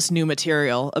all this new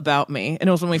material about me. And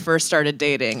it was when we first started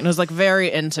dating. And it was like very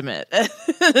intimate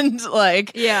and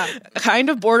like kind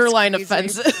of borderline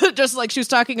offensive. Just like she was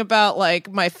talking about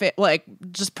like my like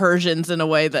just Persians in a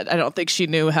way that I don't think she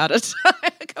knew how to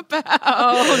talk about.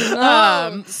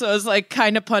 Oh no. So it was like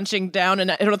kind of punching down,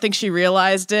 and I don't think she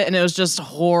realized it, and it was just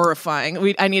horrifying.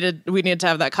 We needed to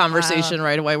have that conversation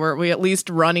right away where we at least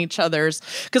run each other's,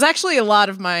 because actually a lot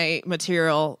of my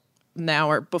material now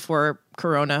or before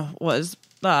Corona was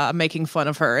making fun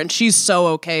of her, and she's so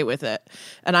okay with it,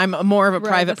 and I'm more of a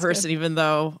private person, good. even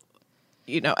though,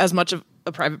 you know, as much of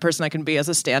a private person I can be as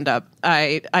a stand-up,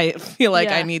 I feel like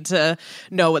I need to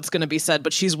know what's going to be said,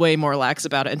 but she's way more lax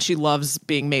about it, and she loves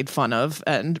being made fun of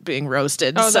and being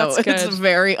roasted. Oh, so that's it's good.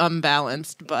 very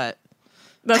unbalanced, but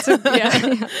That's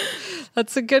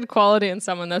that's a good quality in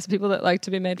someone. Those people that like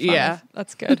to be made fun of.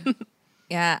 That's good.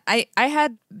 Yeah, I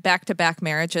had back-to-back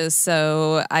marriages,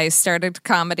 so I started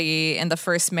comedy in the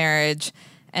first marriage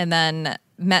and then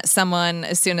met someone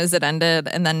as soon as it ended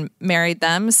and then married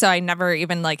them. So I never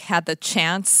even like had the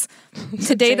chance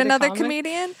to date a another comic?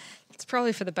 comedian. It's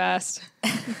probably for the best.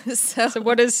 So So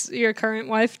what does your current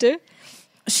wife do?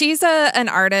 she's an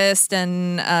artist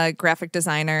and a graphic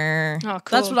designer. Oh,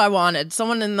 cool. that's what I wanted.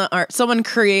 Someone in the art, someone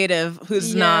creative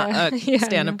who's not a Yeah,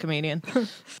 stand-up comedian.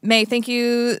 May, thank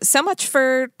you so much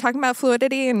for talking about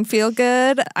fluidity and feel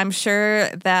good. I'm sure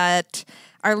that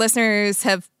our listeners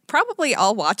have probably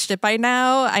all watched it by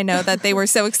now. I know that they were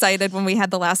so excited when we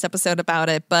had the last episode about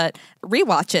it, but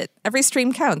rewatch it. Every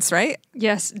stream counts, right?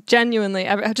 Yes, genuinely.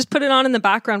 I just put it on in the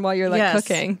background while you're like Yes.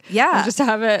 cooking. Yeah. And just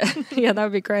have it. Yeah, that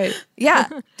would be great. Yeah,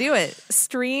 do it.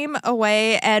 Stream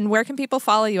away. And where can people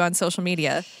follow you on social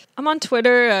media? I'm on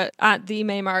Twitter at the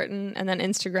May Martin, and then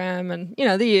Instagram, and you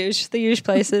know the huge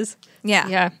places. Yeah.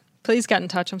 Yeah. Please get in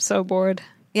touch. I'm so bored.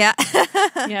 Yeah.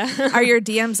 Yeah. Are your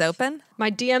DMs open?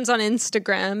 My DMs on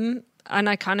Instagram, and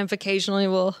I kind of occasionally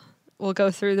will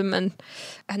go through them, and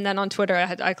then on Twitter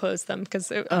I closed them because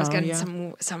I was getting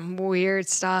some weird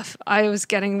stuff. I was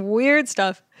getting weird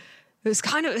stuff. It was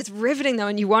it's riveting though,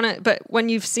 and you want it, but when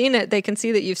you've seen it, they can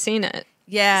see that you've seen it.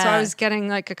 Yeah. So I was getting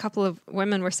like a couple of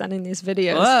women were sending these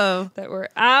videos Whoa. that were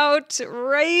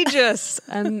outrageous,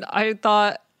 and I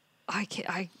thought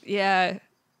I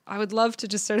would love to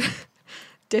just sort of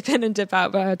dip in and dip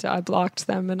out, but I blocked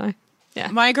them, and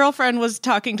My girlfriend was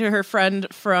talking to her friend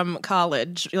from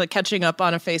college, like catching up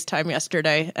on a FaceTime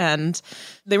yesterday, and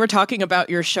they were talking about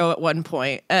your show at one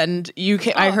point. And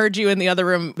I heard you in the other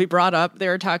room be brought up. They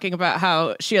were talking about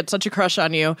how she had such a crush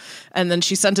on you, and then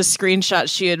she sent a screenshot.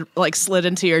 She had like slid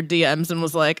into your DMs and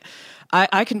was like,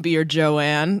 I can be your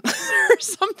Joanne or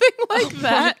something like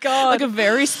that. God. Like a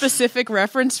very specific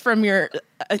reference from your,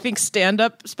 I think,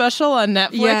 stand-up special on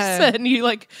Netflix. Yeah. And you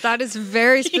like, that is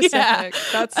very specific. yeah.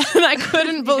 That's And I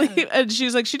couldn't believe, and she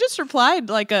was like, she just replied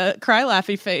like a cry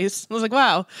laughy face. I was like,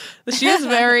 wow, she is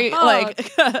very like,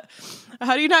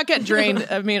 how do you not get drained?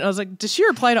 I mean, I was like, did she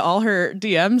reply to all her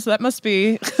DMs? That must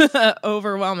be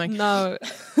overwhelming. no.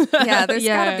 Yeah, there's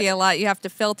Yeah. got to be a lot you have to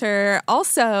filter.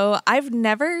 Also, I've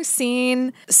never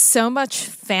seen so much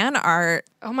fan art.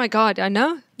 Oh my God, I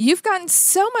know. You've gotten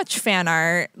so much fan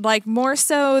art, like more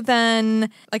so than,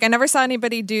 like I never saw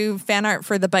anybody do fan art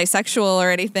for the bisexual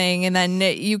or anything. And then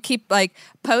you keep like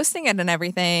posting it and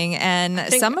everything.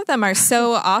 And some of them are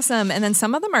so awesome. And then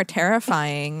some of them are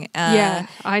terrifying. Yeah,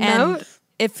 I know. And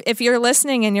if you're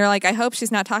listening and you're like, I hope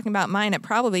she's not talking about mine, it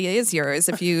probably is yours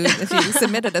if you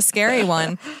submitted a scary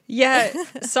one. Yeah,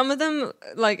 some of them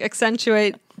like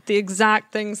accentuate the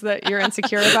exact things that you're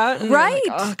insecure about. And you're Right.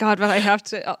 like, oh God, but I have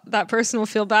to, that person will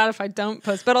feel bad if I don't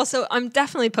post. But also I'm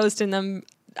definitely posting them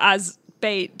as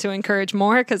bait to encourage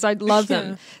more because I love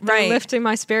them. They're Right. lifting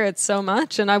my spirits so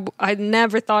much, and I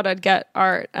never thought I'd get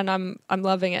art, and I'm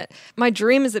loving it. My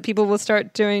dream is that people will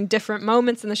start doing different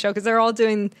moments in the show because they're all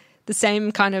doing the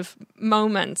same kind of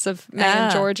moments of May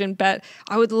and George and Bet.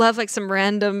 I would love like some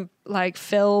random like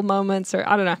fill moments, or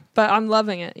I don't know, but I'm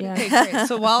loving it. Yeah. Okay, great.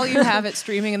 So while you have it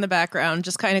streaming in the background,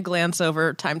 just kind of glance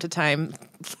over time to time,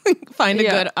 find a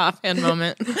good offhand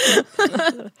moment.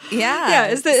 Yeah.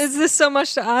 Is this so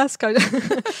much to ask?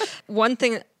 One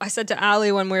thing I said to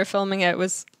Ali when we were filming it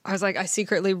was, I was like, I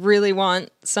secretly really want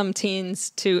some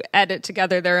teens to edit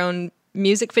together their own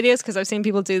music videos, because I've seen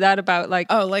people do that about like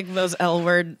like those L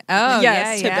word. Oh,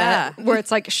 yes, yeah. where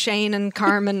it's like Shane and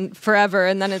Carmen forever,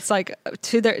 and then it's like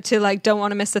to like Don't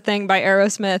Want to Miss a Thing by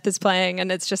Aerosmith is playing,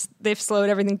 and it's just they've slowed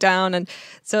everything down, and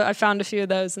so I found a few of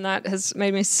those, and that has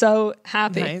made me so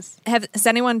happy. Nice. Has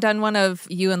anyone done one of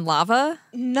you and Lava?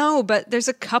 No, but there's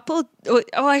a couple. Oh,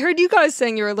 I heard you guys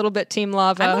saying you're a little bit Team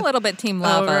Lava. I'm a little bit Team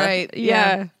Lava. Oh, right.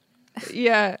 Yeah.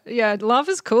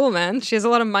 Lava's cool, man. She has a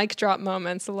lot of mic drop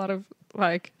moments, a lot of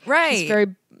like Right. She's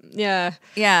very yeah.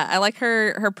 I like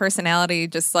her personality,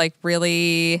 just like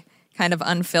really kind of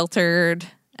unfiltered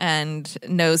and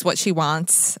knows what she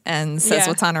wants and says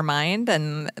what's on her mind,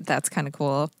 and that's kind of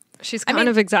cool. She's kind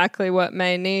of exactly what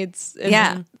May needs.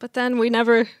 But then we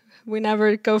never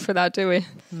go for that, do we?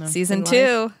 No. Season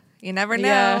 2. You never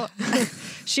know. Yeah.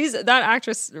 She's that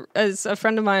actress is a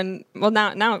friend of mine. Well,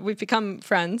 now we've become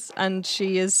friends, and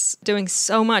she is doing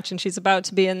so much, and she's about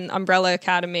to be in Umbrella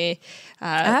Academy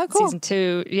cool. season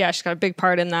 2. Yeah, she's got a big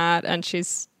part in that, and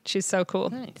she's so cool.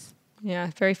 Nice.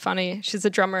 Yeah, very funny. She's a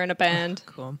drummer in a band.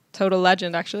 Cool. Total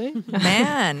legend, actually.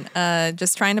 Man,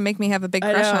 just trying to make me have a big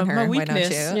crush on her. my Why don't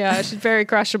weakness. you? Yeah, she's very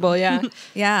crushable. Yeah.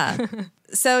 Yeah.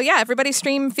 So yeah, everybody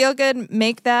stream Feel Good,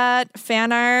 make that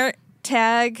fan art,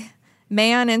 tag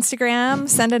May on Instagram,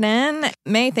 send it in.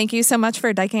 May, thank you so much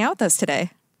for diking out with us today.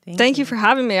 Thank you for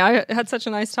having me. I had such a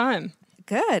nice time.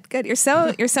 Good. You're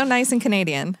so nice and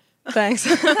Canadian. Thanks.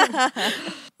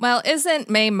 Well, isn't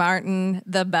May Martin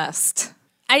the best?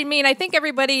 I mean, I think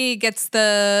everybody gets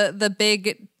the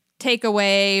big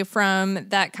takeaway from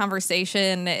that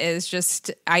conversation is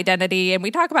just identity. And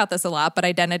we talk about this a lot, but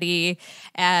identity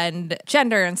and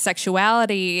gender and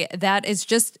sexuality, that is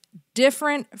just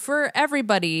different for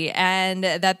everybody, and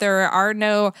that there are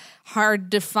no hard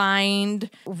defined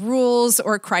rules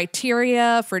or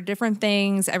criteria for different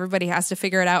things. Everybody has to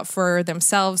figure it out for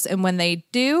themselves. And when they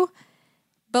do,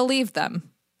 believe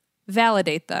them,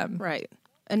 validate them. Right.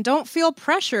 And don't feel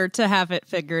pressure to have it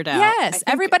figured out. Yes,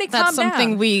 everybody calm that's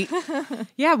something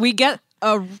down. we get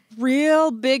a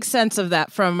real big sense of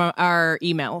that from our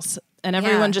emails. And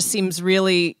everyone just seems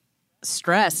really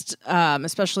stressed,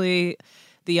 especially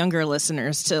the younger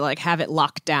listeners, to like have it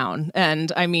locked down.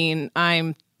 And I mean,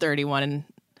 I'm 31, and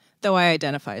though I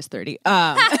identify as 30, and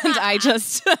I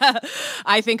just,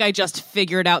 I think I just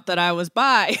figured out that I was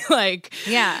bi, like,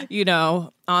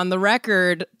 on the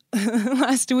record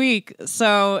last week.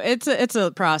 So it's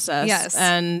a process. Yes.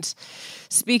 And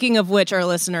speaking of which, our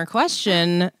listener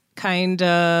question kind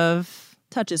of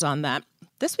touches on that.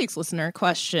 This week's listener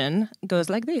question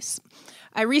goes like this.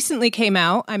 I recently came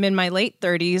out. I'm in my late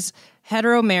 30s,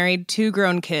 hetero, married, 2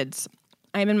 grown kids.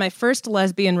 I'm in my first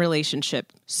lesbian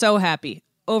relationship. So happy.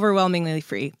 Overwhelmingly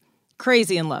free.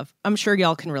 Crazy in love. I'm sure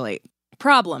y'all can relate.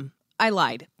 Problem. I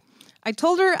lied. I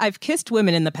told her I've kissed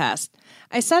women in the past.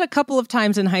 I said a couple of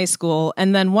times in high school,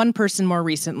 and then one person more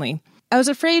recently. I was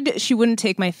afraid she wouldn't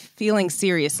take my feelings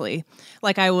seriously,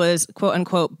 like I was,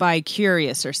 quote-unquote,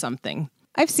 bi-curious or something.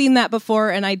 I've seen that before,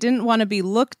 and I didn't want to be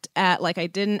looked at like I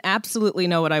didn't absolutely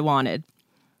know what I wanted.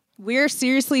 We're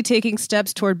seriously taking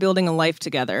steps toward building a life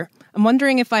together. I'm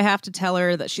wondering if I have to tell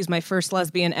her that she's my first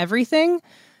lesbian everything.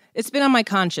 It's been on my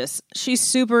conscience. She's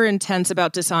super intense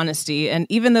about dishonesty, and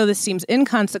even though this seems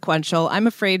inconsequential, I'm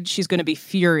afraid she's going to be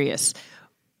furious.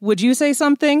 Would you say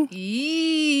something?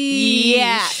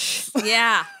 Yes.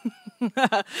 Yeah.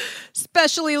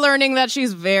 Especially learning that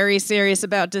she's very serious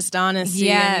about dishonesty.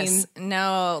 Yes.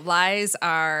 No, lies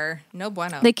are no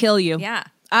bueno. They kill you. Yeah.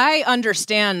 I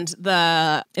understand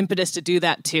the impetus to do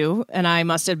that too, and I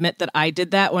must admit that I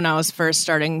did that when I was first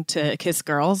starting to kiss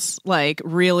girls, like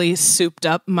really souped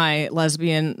up my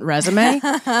lesbian resume.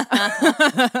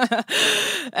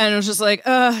 And it was just like,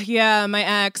 yeah, my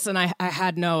ex, and I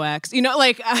had no ex. You know,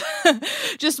 like,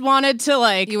 just wanted to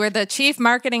like... You were the chief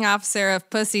marketing officer of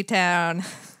Pussytown.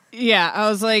 Yeah, I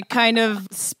was like, kind of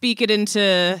speak it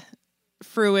into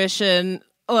fruition.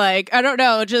 Like, I don't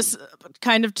know, just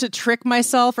kind of to trick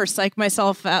myself or psych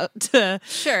myself out to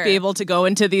be able to go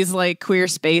into these, like, queer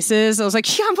spaces. I was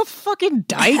like, yeah, I'm a fucking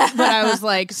dyke. But I was,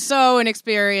 like, so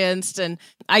inexperienced. And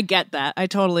I get that. I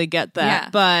totally get that. Yeah.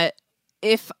 But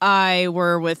if I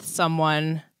were with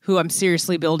someone who I'm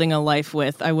seriously building a life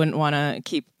with, I wouldn't want to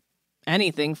keep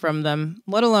anything from them,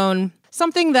 let alone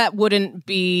something that wouldn't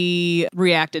be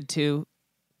reacted to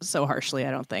so harshly,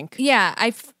 I don't think. Yeah,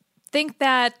 I think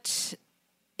that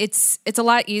it's a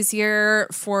lot easier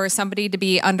for somebody to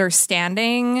be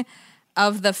understanding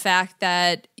of the fact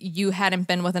that you hadn't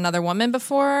been with another woman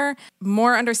before,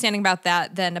 more understanding about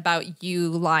that than about you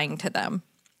lying to them.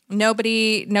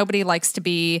 Nobody likes to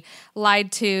be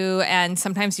lied to, and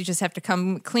sometimes you just have to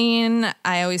come clean.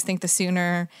 I always think the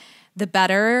sooner the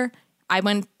better. I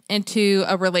went into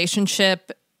a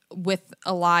relationship with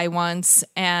a lie once,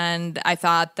 and I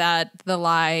thought that the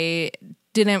lie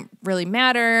didn't really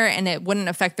matter and it wouldn't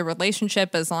affect the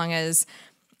relationship as long as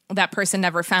that person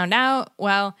never found out.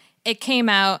 Well, it came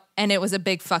out and it was a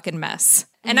big fucking mess.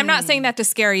 And I'm not saying that to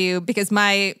scare you because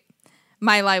my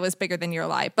lie was bigger than your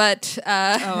lie, but...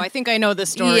 I think I know the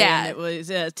story, yeah. And it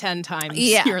was 10 times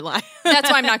your lie.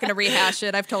 That's why I'm not going to rehash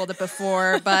it. I've told it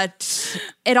before, but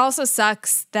it also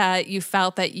sucks that you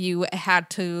felt that you had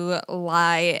to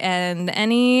lie. And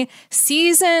any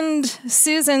seasoned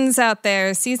Susans out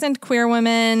there, seasoned queer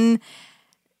women,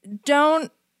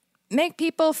 don't make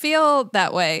people feel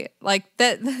that way. Like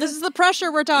that. This is the pressure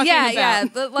we're talking about. Yeah.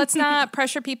 Let's not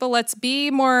pressure people. Let's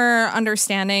be more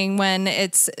understanding when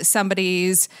it's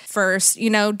somebody's first.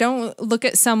 Don't look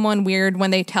at someone weird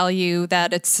when they tell you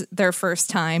that it's their first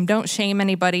time. Don't shame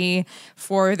anybody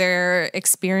for their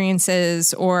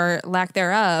experiences or lack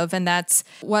thereof. And that's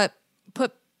what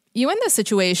put you in this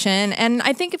situation. And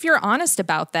I think if you're honest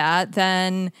about that,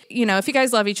 then, if you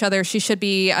guys love each other, she should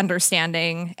be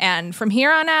understanding. And from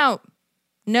here on out,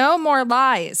 no more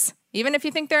lies. Even if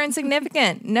you think they're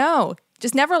insignificant. No,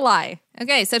 just never lie.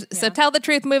 Okay, so tell the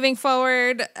truth moving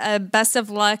forward. Best of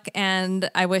luck,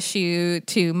 and I wish you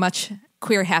to much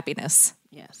queer happiness.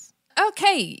 Yes.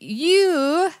 Okay,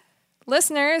 you...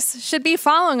 listeners should be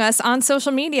following us on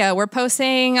social media. We're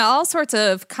posting all sorts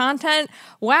of content.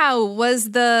 Wow,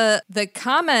 was the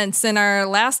comments in our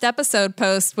last episode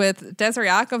post with Desiree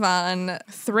Akhavan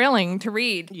thrilling to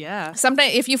read. Yeah.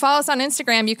 Sometimes, if you follow us on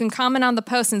Instagram, you can comment on the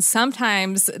post, and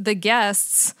sometimes the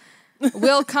guests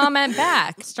will comment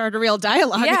back. Start a real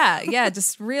dialogue. Yeah,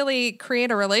 just really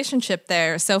create a relationship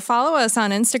there. So follow us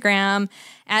on Instagram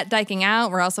at Dyking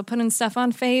Out. We're also putting stuff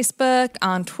on Facebook,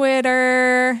 on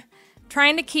Twitter.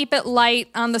 Trying to keep it light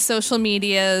on the social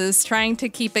medias, trying to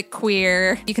keep it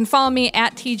queer. You can follow me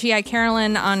at TGI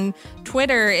Carolyn on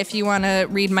Twitter if you want to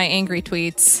read my angry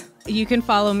tweets. You can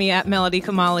follow me at Melody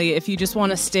Kamali if you just want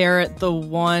to stare at the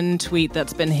one tweet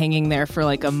that's been hanging there for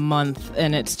like a month,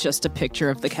 and it's just a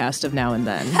picture of the cast of Now and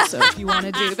Then. So if you want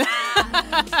to do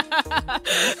that,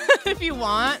 if you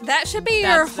want, that should be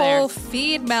your whole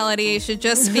feed, Melody. It should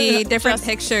just be different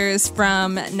pictures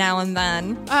from Now and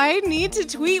Then. I need to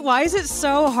tweet. Why is it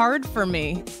so hard for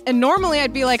me? And normally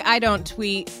I'd be like, I don't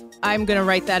tweet. I'm going to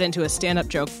write that into a stand-up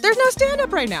joke. There's no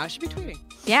stand-up right now. I should be tweeting.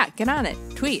 Yeah, get on it.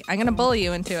 Tweet. I'm going to bully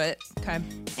you into it. Okay.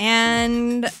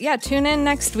 And tune in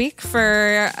next week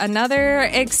for another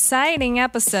exciting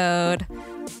episode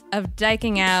of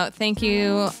Dyking Out. Thank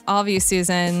you, all of you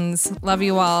Susans. Love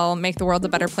you all. Make the world a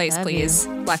better place, please.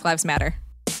 Black Lives Matter.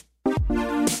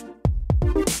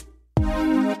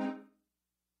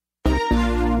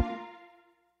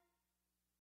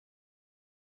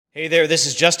 Hey there, this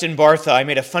is Justin Bartha. I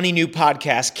made a funny new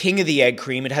podcast, King of the Egg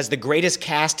Cream. It has the greatest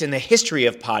cast in the history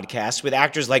of podcasts with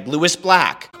actors like Louis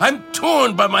Black. I'm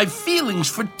torn by my feelings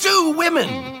for two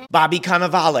women. Bobby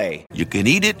Cannavale. You can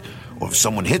eat it, or if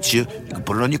someone hits you, you can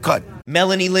put it on your cut.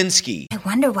 Melanie Linsky. I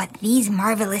wonder what these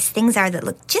marvelous things are that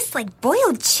look just like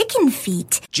boiled chicken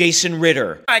feet. Jason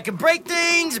Ritter. I can break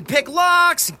things and pick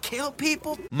locks and kill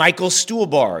people. Michael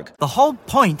Stuhlbarg. The whole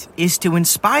point is to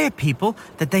inspire people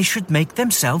that they should make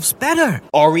themselves better.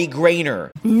 Ari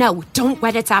Grainer. No, don't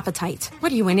whet its appetite.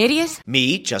 What are you, an idiot?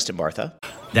 Me, Justin Bartha.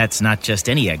 That's not just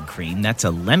any egg cream, that's a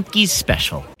Lemke's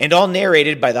special. And all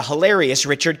narrated by the hilarious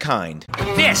Richard Kind.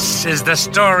 This is the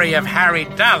story of Harry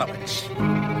Dalowitz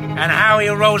and how he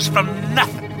rose from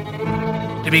nothing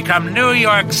to become New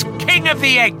York's King of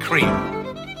the Egg Cream.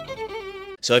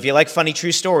 So if you like funny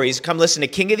true stories, come listen to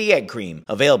King of the Egg Cream,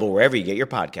 available wherever you get your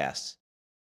podcasts.